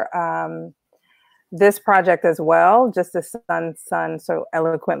for this project as well. Just as Sun so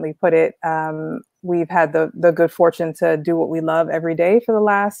eloquently put it, we've had the good fortune to do what we love every day for the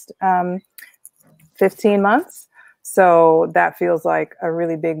last 15 months. So that feels like a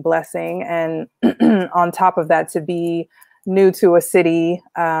really big blessing. And on top of that, to be new to a city,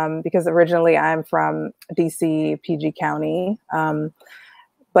 because originally I'm from DC, PG County,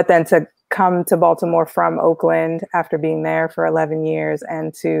 but then to come to Baltimore from Oakland after being there for 11 years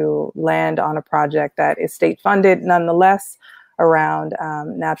and to land on a project that is state funded nonetheless around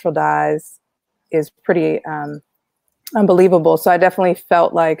natural dyes is pretty unbelievable. So I definitely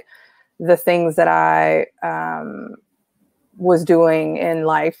felt like the things that I was doing in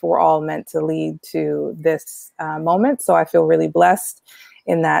life were all meant to lead to this moment. So I feel really blessed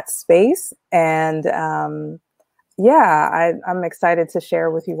in that space. And yeah, I'm excited to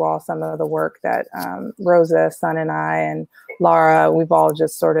share with you all some of the work that Rosa, Sun, and I, and Laura, we've all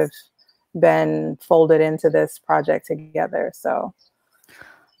just sort of been folded into this project together. So.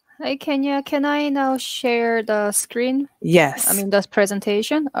 Hey, Kenya, can I now share the screen? Yes. I mean, this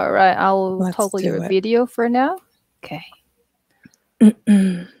presentation. All right, I'll toggle your video for now. Okay.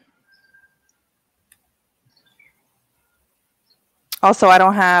 Also, I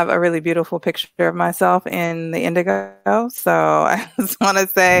don't have a really beautiful picture of myself in the indigo, so I just want to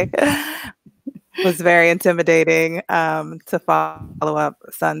say it was very intimidating to follow up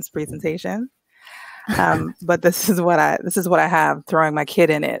Sun's presentation. But this is what I have, throwing my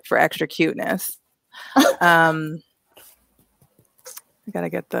kid in it for extra cuteness. I gotta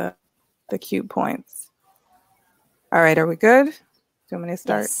get the cute points. All right, are we good? Do you want me to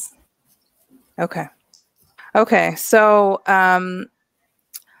start? Yes. Okay, so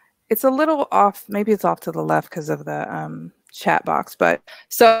it's a little off, maybe it's off to the left because of the chat box, but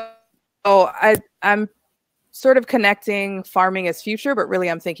so I'm sort of connecting farming as future, but really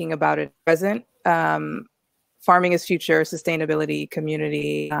I'm thinking about it present. Farming is future, sustainability,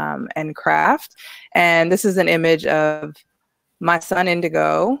 community, and craft. And this is an image of my son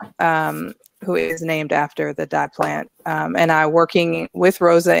Indigo, who is named after the dye plant, and I working with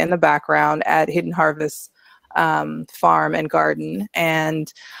Rosa in the background at Hidden Harvest farm and garden.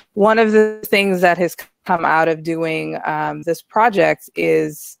 And one of the things that has come out of doing this project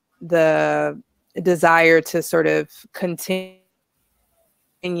is the desire to sort of continue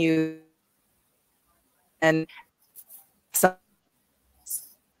and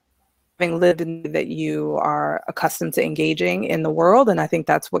having lived in that you are accustomed to engaging in the world. And I think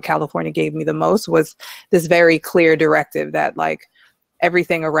that's what California gave me the most, was this very clear directive that like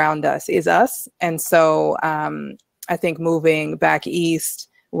everything around us is us. And so I think moving back east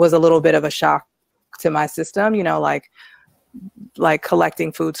was a little bit of a shock to my system, you know, like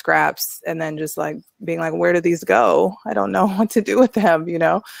collecting food scraps and then just like being like, where do these go? I don't know what to do with them, you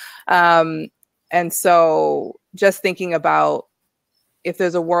know? And so just thinking about, if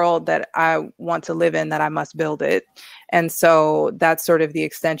there's a world that I want to live in, that I must build it. And so that's sort of the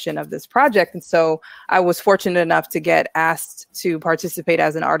extension of this project. And so I was fortunate enough to get asked to participate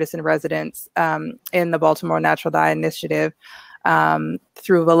as an artist in residence in the Baltimore Natural Dye Initiative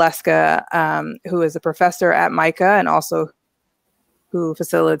through Valeska, who is a professor at MICA and also who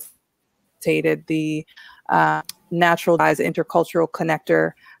facilitated the Natural Dyes Intercultural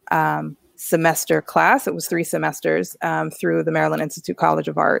Connector semester class. It was 3 semesters through the Maryland Institute College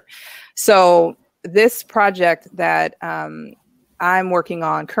of Art. So this project that I'm working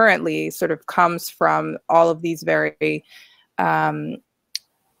on currently sort of comes from all of these very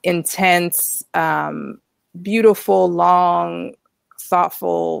intense, beautiful, long,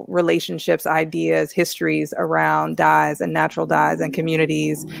 thoughtful relationships, ideas, histories around dyes and natural dyes and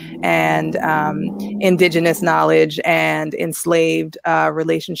communities and indigenous knowledge and enslaved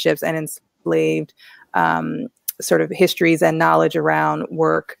relationships and enslaved sort of histories and knowledge around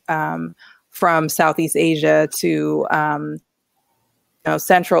work from Southeast Asia to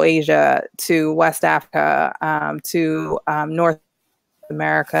Central Asia to West Africa to North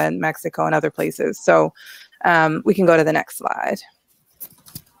America and Mexico and other places. So we can go to the next slide.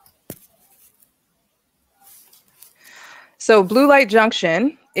 So Blue Light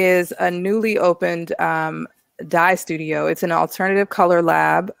Junction is a newly opened dye studio. It's an alternative color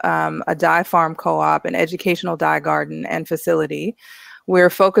lab, a dye farm co-op, an educational dye garden and facility. We're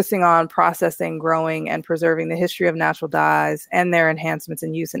focusing on processing, growing, and preserving the history of natural dyes and their enhancements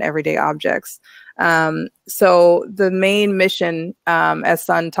and use in everyday objects. So the main mission, as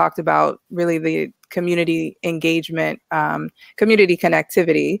Sun talked about, really the community engagement, community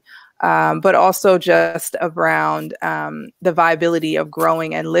connectivity, but also just around the viability of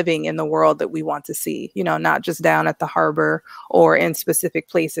growing and living in the world that we want to see, not just down at the harbor or in specific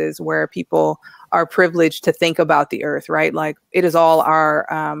places where people are privileged to think about the earth, right? Like it is all our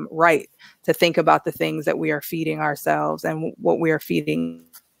right to think about the things that we are feeding ourselves and what we are feeding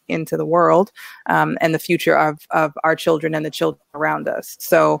into the world and the future of our children and the children around us.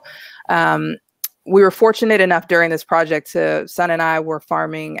 So we were fortunate enough during this project Sun and I were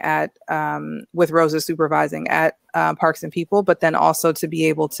farming at, with Rosa supervising at Parks and People, but then also to be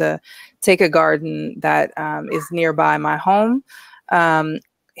able to take a garden that is nearby my home,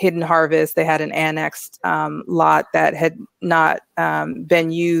 Hidden Harvest. They had an annexed lot that had not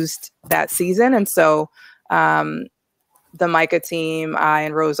been used that season. And so the MICA team, I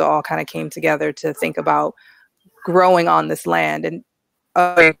and Rosa all kind of came together to think about growing on this land. And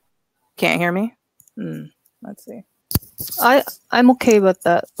you can't hear me? Let's see. I'm okay with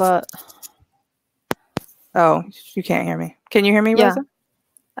that, but oh, you can't hear me. Can you hear me, yeah, Rosa?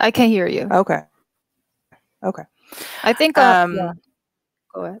 I can hear you. Okay. I think yeah.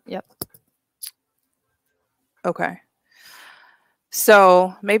 Go ahead. Yep. Okay.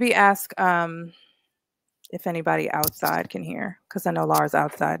 So maybe ask if anybody outside can hear, because I know Laura's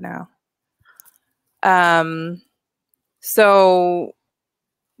outside now. So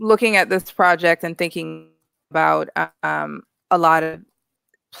looking at this project and thinking about a lot of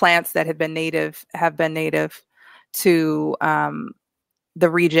plants that have been native to the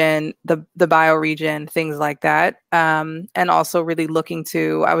region, the bioregion, things like that. And also really looking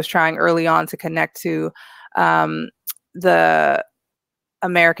to, I was trying early on to connect to the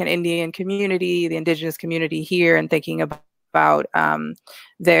American Indian community, the indigenous community here, and thinking about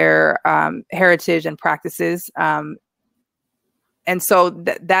their heritage and practices. And so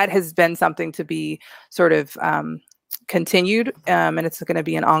that has been something to be sort of continued, and it's going to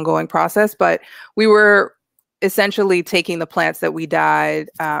be an ongoing process. But we were essentially taking the plants that we dyed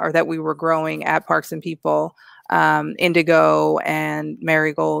or that we were growing at Parks and People, indigo and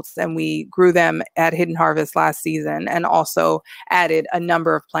marigolds, and we grew them at Hidden Harvest last season and also added a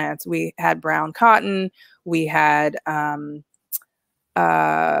number of plants. We had brown cotton, we had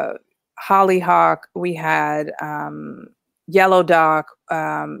hollyhock, we had yellow dock,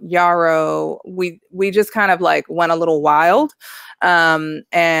 yarrow. We just kind of like went a little wild,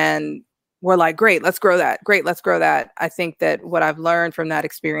 and we're like, great, let's grow that. Great, let's grow that. I think that what I've learned from that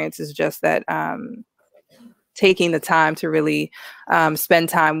experience is just that taking the time to really spend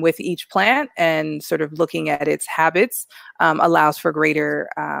time with each plant and sort of looking at its habits allows for greater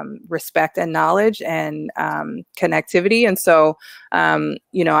respect and knowledge and connectivity. And so,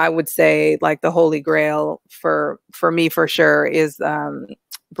 I would say like the holy grail for me for sure is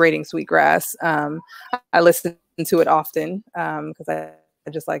braiding sweetgrass. I listen to it often because I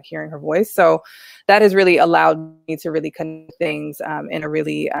just like hearing her voice. So that has really allowed me to really connect things in a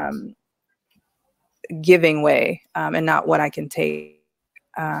really giving way and not what I can take.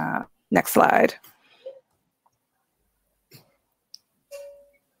 Next slide.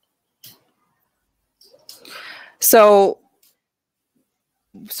 So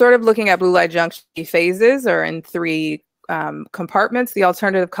sort of looking at Blue Light Junction phases or in three compartments, the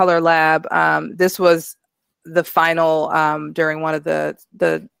alternative color lab, this was the final during one of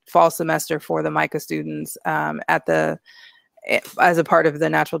the fall semester for the MICA students as a part of the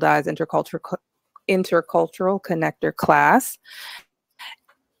Natural Dyes Intercultural Connector class.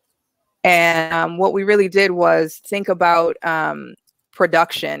 And what we really did was think about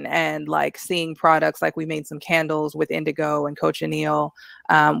production and like seeing products, like we made some candles with indigo and cochineal.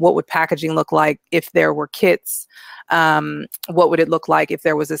 What would packaging look like if there were kits? What would it look like if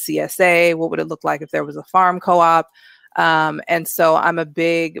there was a CSA? What would it look like if there was a farm co-op? And so I'm a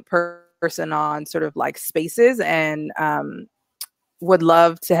big person on sort of like spaces, and would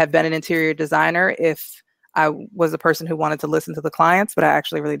love to have been an interior designer if I was a person who wanted to listen to the clients, but I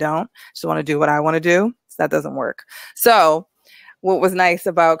actually really don't. Just want to do what I want to do. So that doesn't work. So what was nice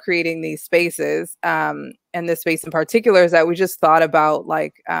about creating these spaces, and this space in particular, is that we just thought about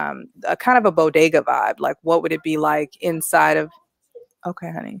like a kind of a bodega vibe. Like, what would it be like inside of,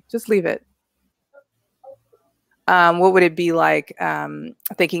 okay, honey, just leave it. What would it be like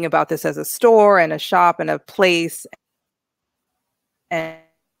thinking about this as a store and a shop and a place, and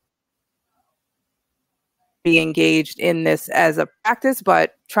be engaged in this as a practice,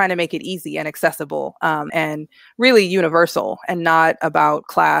 but trying to make it easy and accessible, and really universal, and not about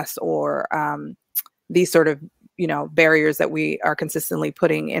class or these sort of, you know, barriers that we are consistently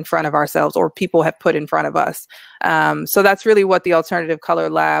putting in front of ourselves or people have put in front of us. So that's really what the Alternative Color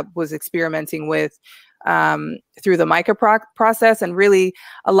Lab was experimenting with through the MICA process. And really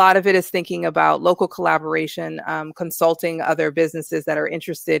a lot of it is thinking about local collaboration, consulting other businesses that are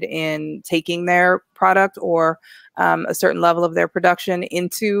interested in taking their product or a certain level of their production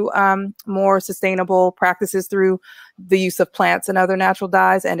into more sustainable practices through the use of plants and other natural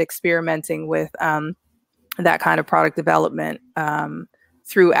dyes, and experimenting with that kind of product development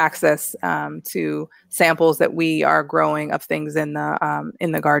through access to samples that we are growing of things in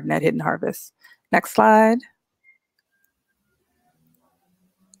the garden at Hidden Harvest. Next slide.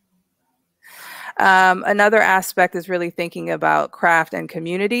 Another aspect is really thinking about craft and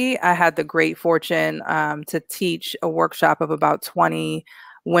community. I had the great fortune to teach a workshop of about 20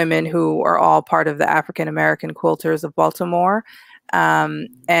 women who are all part of the African American Quilters of Baltimore.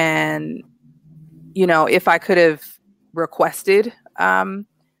 And, you know, if I could have requested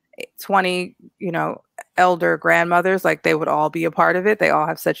 20, you know, elder grandmothers, like they would all be a part of it. They all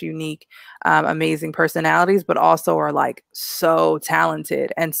have such unique, amazing personalities, but also are like so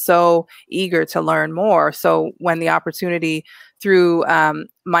talented and so eager to learn more. So when the opportunity through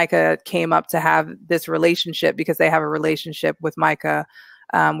MICA came up to have this relationship, because they have a relationship with MICA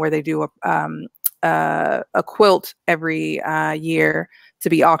where they do a quilt every year to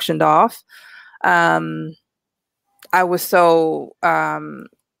be auctioned off. I was so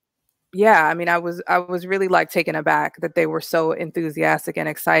yeah, I mean, I was really like taken aback that they were so enthusiastic and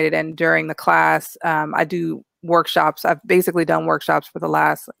excited. And during the class, I do workshops. I've basically done workshops for the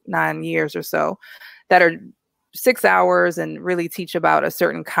last 9 years or so that are 6 hours and really teach about a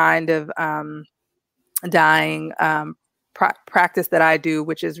certain kind of dyeing practice that I do,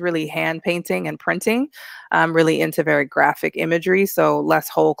 which is really hand painting and printing. I'm really into very graphic imagery. So less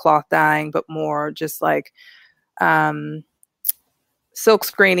whole cloth dyeing, but more just like silk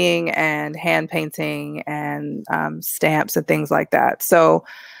screening and hand painting and stamps and things like that. So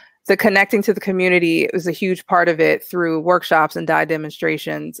the connecting to the community was a huge part of it through workshops and dye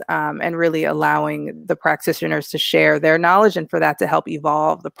demonstrations, and really allowing the practitioners to share their knowledge and for that to help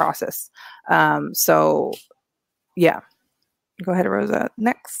evolve the process. So yeah, go ahead, Rosa.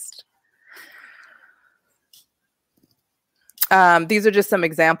 Next. These are just some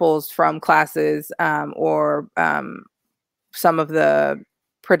examples from classes or some of the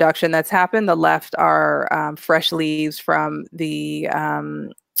production that's happened. The left are fresh leaves from the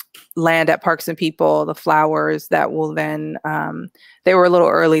land at Parks and People, the flowers that will then, they were a little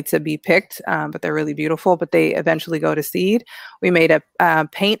early to be picked, but they're really beautiful, but they eventually go to seed. We made a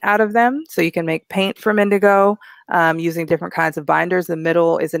paint out of them. So you can make paint from indigo using different kinds of binders. The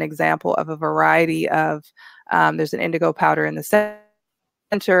middle is an example of a variety of, there's an indigo powder in the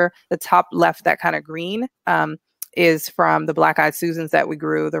center. The top left, that kind of green, is from the Black-Eyed Susans that we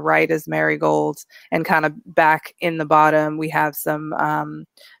grew. The right is marigolds, and kind of back in the bottom, we have some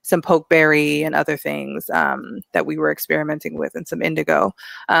pokeberry and other things that we were experimenting with, and some indigo.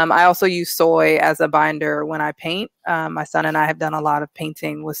 I also use soy as a binder when I paint. My son and I have done a lot of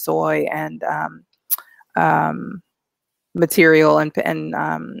painting with soy and material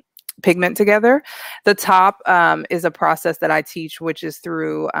and pigment together. The top is a process that I teach, which is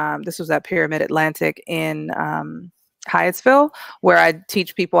through, this was at Pyramid Atlantic in Hyattsville, where I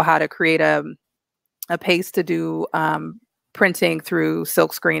teach people how to create a paste to do printing through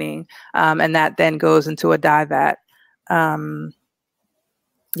silk screening. And that then goes into a dye vat.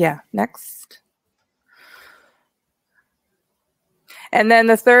 Yeah, next. And then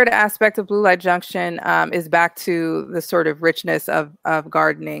the third aspect of Blue Light Junction is back to the sort of richness of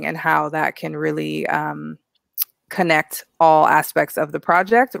gardening and how that can really connect all aspects of the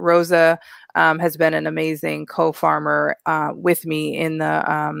project. Rosa has been an amazing co-farmer with me in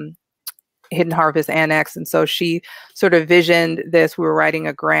the Hidden Harvest Annex. And so she sort of visioned this. We were writing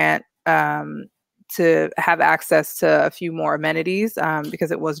a grant to have access to a few more amenities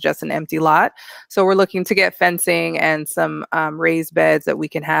because it was just an empty lot. So we're looking to get fencing and some raised beds that we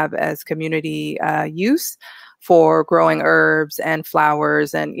can have as community use for growing herbs and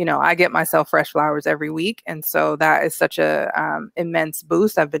flowers. And, you know, I get myself fresh flowers every week. And so that is such a immense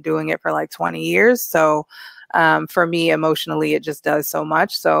boost. I've been doing it for like 20 years. So for me, emotionally, it just does so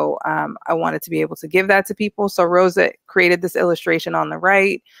much. So I wanted to be able to give that to people. So Rosa created this illustration on the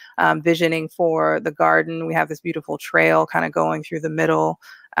right, visioning for the garden. We have this beautiful trail kind of going through the middle,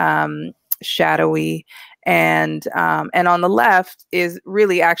 shadowy. And on the left is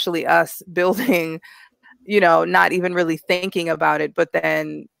really actually us building, you know, not even really thinking about it, but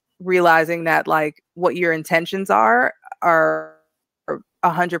then realizing that like what your intentions are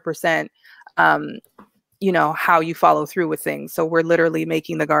 100%, you know, how you follow through with things. So we're literally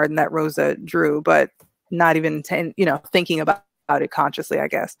making the garden that Rosa drew, but not even, thinking about it consciously, I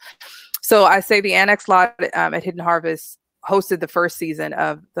guess. So I say the Annex lot at Hidden Harvest hosted the first season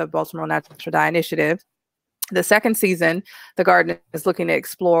of the Baltimore Natural Dye Initiative. The second season, the garden is looking to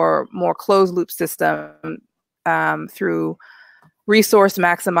explore more closed loop system through resource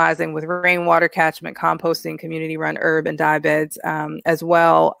maximizing with rainwater catchment, composting, community run herb and dye beds as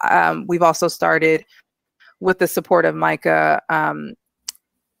well. We've also started, with the support of Micah,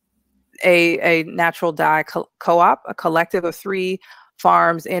 a natural dye co-op, a collective of 3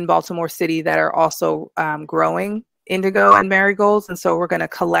 farms in Baltimore City that are also growing indigo and marigolds. And so we're going to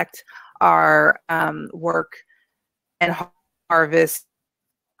collect our work and harvest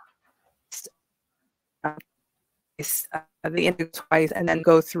the indigo twice, and then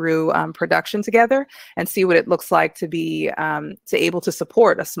go through production together and see what it looks like to be able to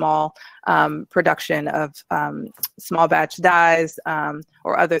support a small production of small batch dyes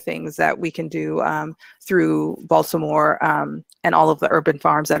or other things that we can do through Baltimore and all of the urban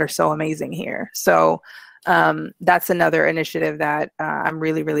farms that are so amazing here. So that's another initiative that I'm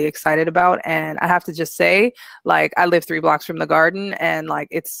really, really excited about. And I have to just say, like, I live 3 blocks from the garden, and like,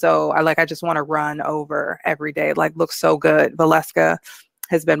 it's so, I just want to run over every day. It, like, looks so good. Valeska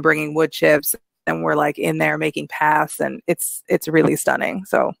has been bringing wood chips, and we're like in there making paths, and it's really stunning.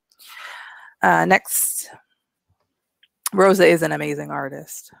 So next, Rosa is an amazing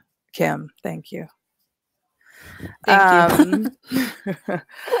artist. Kim, thank you. Thank you.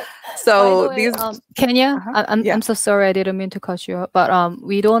 So way, these Kenya, Yeah. I'm so sorry, I didn't mean to cut you off, but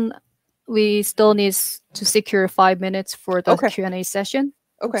we still need to secure 5 minutes for the Okay. Q&A session.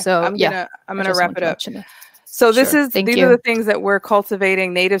 Okay. So I'm gonna wrap it up. So these Sure. are the things that we're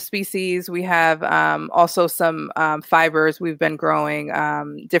cultivating: native species. We have also some fibers. We've been growing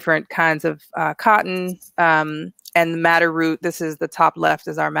different kinds of cotton and madder root. This is the top left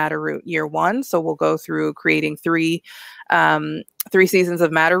is our madder root year 1. So we'll go through creating 3 seasons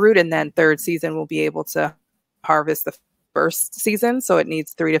of madder root, and then 3rd season we'll be able to harvest the 1st season. So it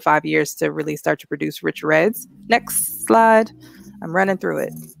needs 3 to 5 years to really start to produce rich reds. Next slide. I'm running through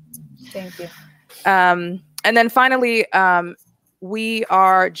it. Thank you. And then finally, we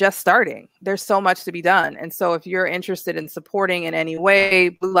are just starting. There's so much to be done. And so if you're interested in supporting in any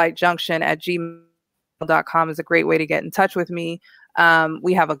way, bluelightjunction@gmail.com is a great way to get in touch with me.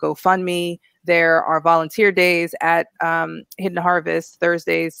 We have a GoFundMe. There are volunteer days at Hidden Harvest.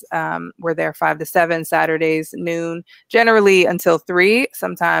 Thursdays, we're there 5 to 7, Saturdays, noon, generally until 3.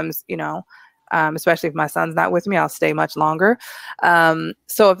 Sometimes, especially if my son's not with me, I'll stay much longer.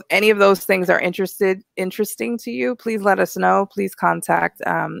 So if any of those things are interesting to you, please let us know. Please contact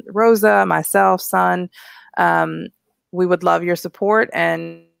Rosa, myself, son. We would love your support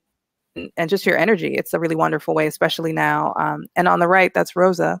and just your energy. It's a really wonderful way, especially now. And on the right, that's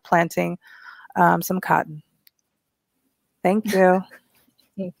Rosa planting some cotton. Thank you.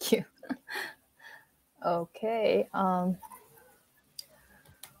 Thank you. Okay.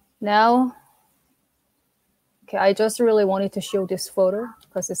 Now, I just really wanted to show this photo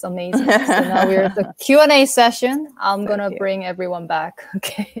because it's amazing. So now we're at the Q&A session. I'm going to bring everyone back.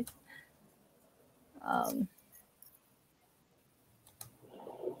 Okay.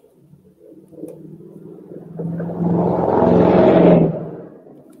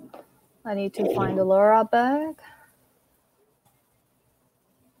 I need to find the Laura bag.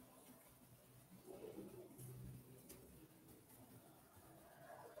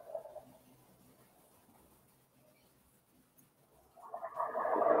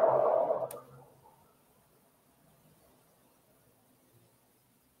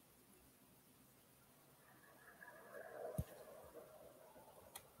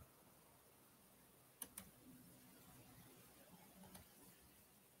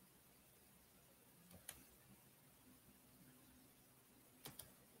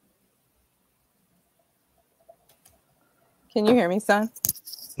 Can you hear me, son?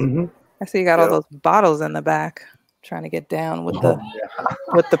 Mm-hmm. I see you got all those bottles in the back. Trying to get down with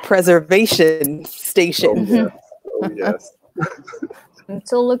the preservation station. Oh, yes. Oh, yes. I'm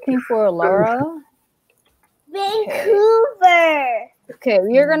still looking for Laura. Vancouver. Okay,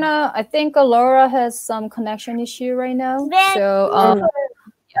 we're gonna. I think Laura has some connection issue right now. So,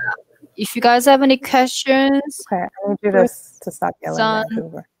 yeah. If you guys have any questions, Okay, I need you to stop yelling, Son.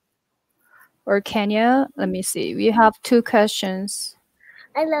 Vancouver. or Kenya, let me see. We have 2 questions.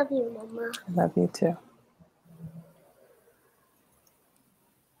 I love you, Mama. I love you too.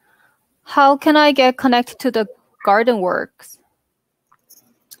 How can I get connected to the garden works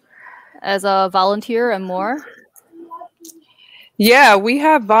as a volunteer and more? Yeah, we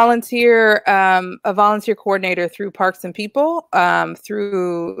have a volunteer coordinator through Parks and People,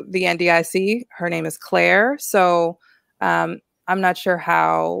 through the NDIC. Her name is Claire. So I'm not sure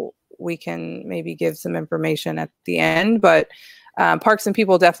how we can maybe give some information at the end, but Parks and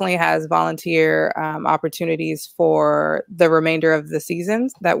People definitely has volunteer opportunities for the remainder of the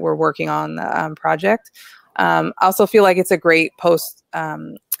seasons that we're working on the project. I also feel like it's a great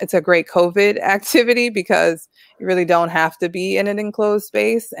it's a great COVID activity because you really don't have to be in an enclosed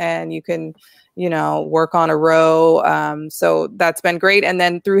space and you can, work on a row. So that's been great. And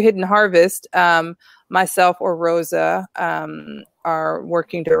then through Hidden Harvest, myself or Rosa are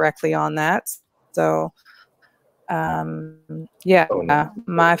working directly on that. So my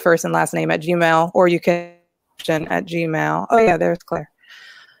first and last name at Gmail, or you can at Gmail. Oh yeah, there's Claire.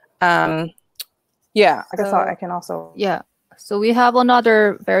 I guess I can also. Yeah. So we have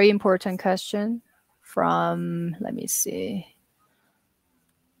another very important question from, let me see.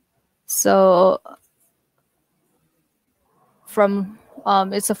 So it's from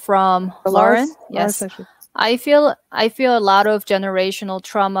Lauren. Yes. I feel a lot of generational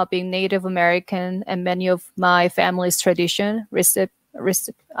trauma being Native American, and many of my family's tradition,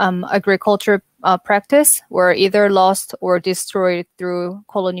 agriculture practice were either lost or destroyed through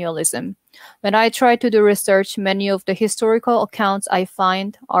colonialism. When I try to do research, many of the historical accounts I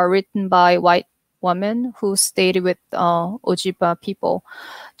find are written by white women who stayed with Ojibwa people.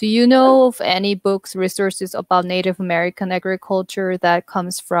 Do you know of any books, resources about Native American agriculture that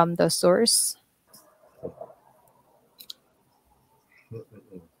comes from the source?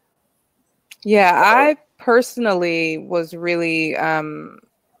 Yeah, I personally was really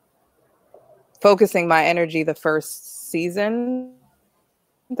focusing my energy the first season,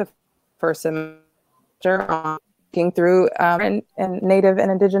 the first semester, on looking through and Native and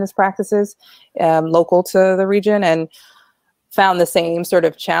Indigenous practices local to the region, and found the same sort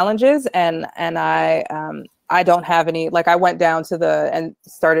of challenges. And I don't have any, like, I went down to and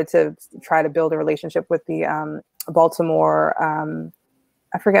started to try to build a relationship with the Baltimore,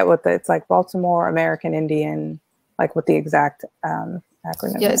 I forget what it's like, Baltimore American Indian, like what the exact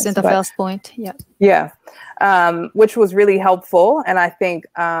acronym is. Yeah, it's in the Fells Point. Yeah. Yeah. Which was really helpful. And I think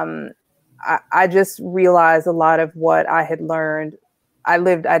I just realized a lot of what I had learned. I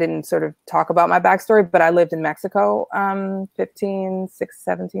didn't sort of talk about my backstory, but I lived in Mexico 17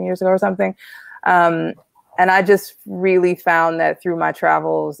 years ago or something. And I just really found that through my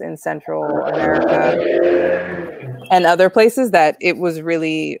travels in Central America and other places, that it was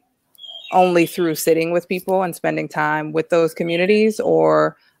really only through sitting with people and spending time with those communities,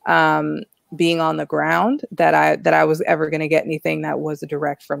 or being on the ground, that I was ever going to get anything that was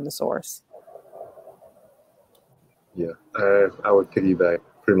direct from the source. Yeah, I would piggyback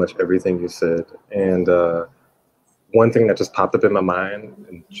pretty much everything you said. And one thing that just popped up in my mind,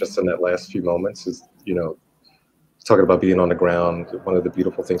 and just in that last few moments, is, talking about being on the ground. One of the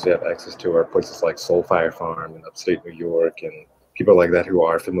beautiful things we have access to are places like Soul Fire Farm in upstate New York, and people like that who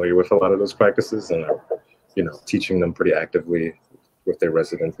are familiar with a lot of those practices and are, teaching them pretty actively with their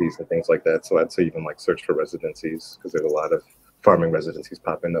residencies and things like that. So I'd say even like search for residencies, because there's a lot of farming residencies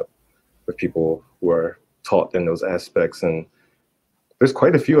popping up with people who are taught in those aspects. And there's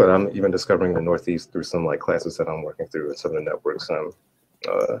quite a few that I'm even discovering in the Northeast through some like classes that I'm working through and some of the networks I'm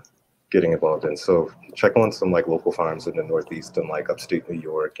getting involved in. So check on some like local farms in the Northeast and like upstate New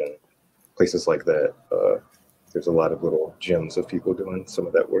York and places like that. There's a lot of little gems of people doing some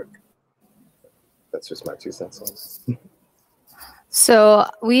of that work. That's just my 2 cents on it. So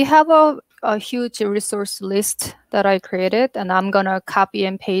we have a huge resource list that I created, and I'm gonna copy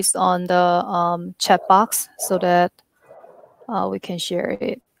and paste on the chat box so that we can share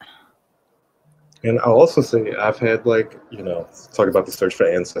it. And I'll also say I've had talk about the search for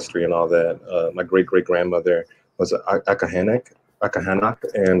ancestry and all that. My great-great-grandmother was Akahanak,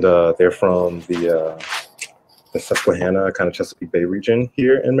 and they're from the Susquehanna, kind of Chesapeake Bay region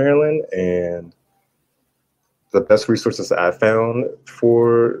here in Maryland. And the best resources that I found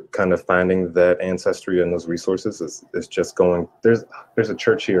for kind of finding that ancestry and those resources is just going, there's a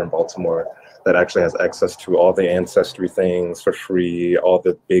church here in Baltimore that actually has access to all the ancestry things for free, all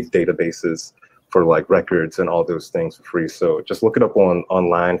the big databases for like records and all those things for free. So just look it up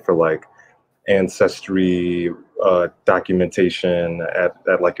online for like ancestry documentation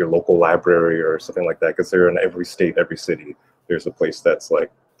at like your local library or something like that, because they're in every state, every city. There's a place that's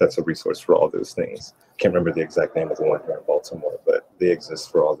a resource for all those things. Can't remember the exact name of the one here in Baltimore, but they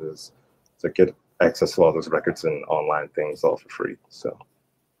exist for all those, to get access to all those records and online things all for free. So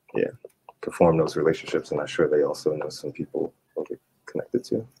yeah, to form those relationships, and I'm sure they also know some people they're connected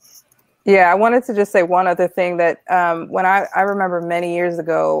to. Yeah, I wanted to just say one other thing that when I remember many years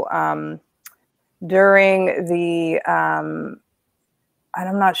ago, during the, and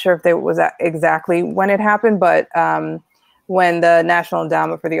I'm not sure if it was exactly when it happened, but when the National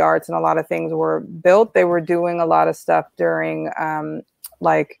Endowment for the Arts and a lot of things were built, they were doing a lot of stuff during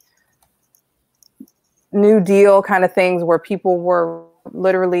like New Deal kind of things where people were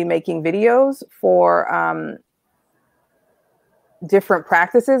literally making videos for different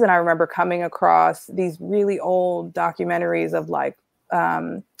practices. And I remember coming across these really old documentaries of like,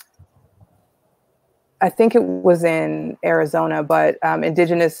 I think it was in Arizona, but an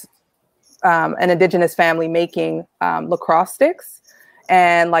indigenous family making lacrosse sticks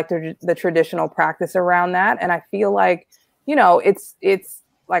and like the traditional practice around that. And I feel like, you know, it's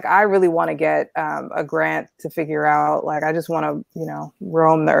like, I really want to get a grant to figure out, like, I just want to, you know,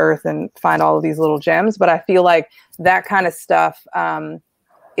 roam the earth and find all of these little gems. But I feel like that kind of stuff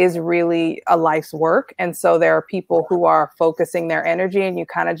is really a life's work. And so there are people who are focusing their energy, and you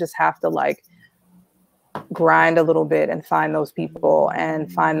kind of just have to like grind a little bit and find those people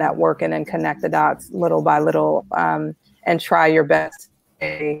and find that work, and then connect the dots little by little, and try your best to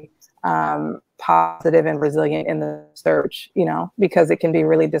stay positive and resilient in the search, you know, because it can be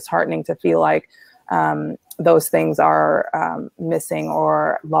really disheartening to feel like those things are missing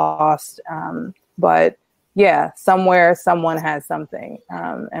or lost. But yeah, somewhere someone has something,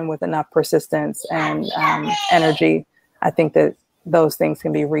 and with enough persistence and energy, I think that those things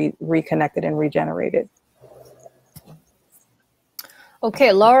can be reconnected and regenerated.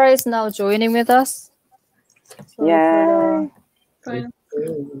 Okay, Laura is now joining with us. Yay!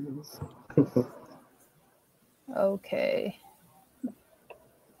 Okay.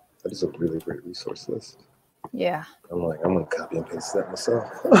 That is a really great resource list. Yeah. I'm gonna copy and paste that myself.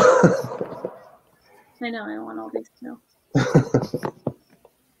 I know, I want all these too.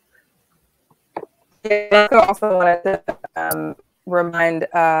 I also wanted to remind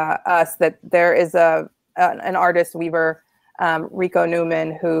us that there is an artist weaver, Rico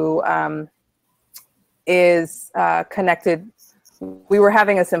Newman, who is connected. We were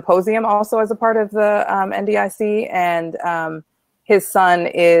having a symposium also as a part of the NDIC, and his son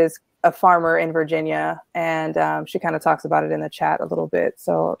is a farmer in Virginia, and she kind of talks about it in the chat a little bit.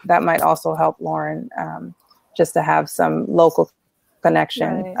 So that might also help Lauren, just to have some local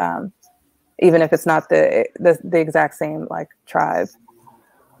connection, right. Even if it's not the exact same like tribe.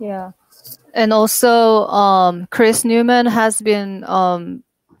 Yeah. And also Chris Newman has been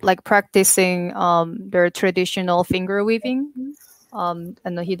like practicing their traditional finger weaving,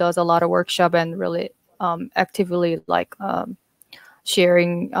 and he does a lot of workshop and really actively like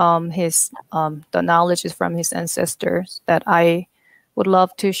sharing his the knowledge from his ancestors. That I would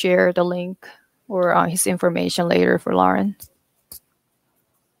love to share the link or his information later for Lauren.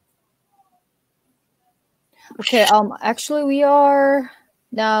 Okay, actually we are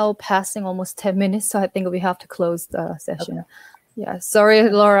now passing almost 10 minutes, so I think we have to close the session. Okay. Yeah, sorry,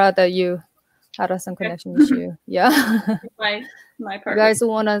 Laura, that you had some connection issue. Yeah. my part. You guys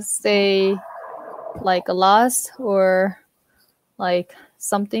want to say like a last or like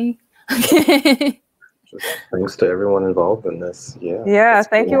something? Okay. Thanks to everyone involved in this. Yeah. Yeah,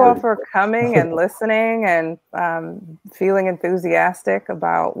 thank you all for coming and listening and feeling enthusiastic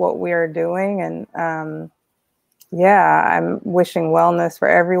about what we are doing. And yeah, I'm wishing wellness for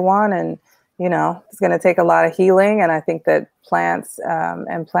everyone. And, you know, it's going to take a lot of healing. And I think that plants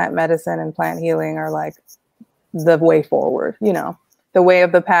and plant medicine and plant healing are like the way forward, you know, the way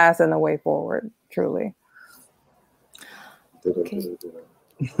of the past and the way forward, truly. Okay.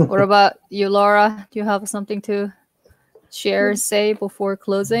 What about you, Laura? Do you have something to share, say before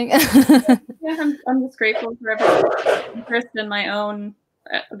closing? Yeah, I'm just grateful for everyone's interest in my own,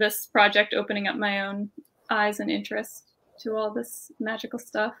 this project opening up my own eyes and interest to all this magical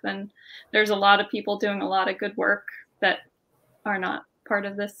stuff. And there's a lot of people doing a lot of good work that are not part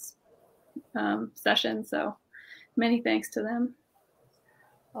of this session. So many thanks to them.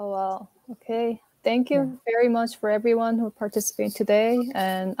 Oh, wow. Okay. thank you very much for everyone who participated today.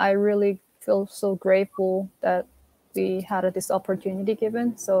 And I really feel so grateful that we had this opportunity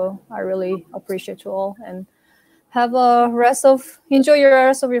given. So I really appreciate you all, and have enjoy your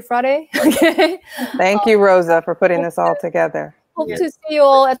rest of your Friday. Okay. Thank you, Rosa, for putting this all together. Hope to see you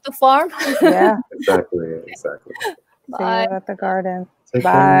all at the farm. Yeah. Exactly. See you at the garden. Take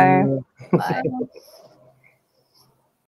Bye. care. Bye.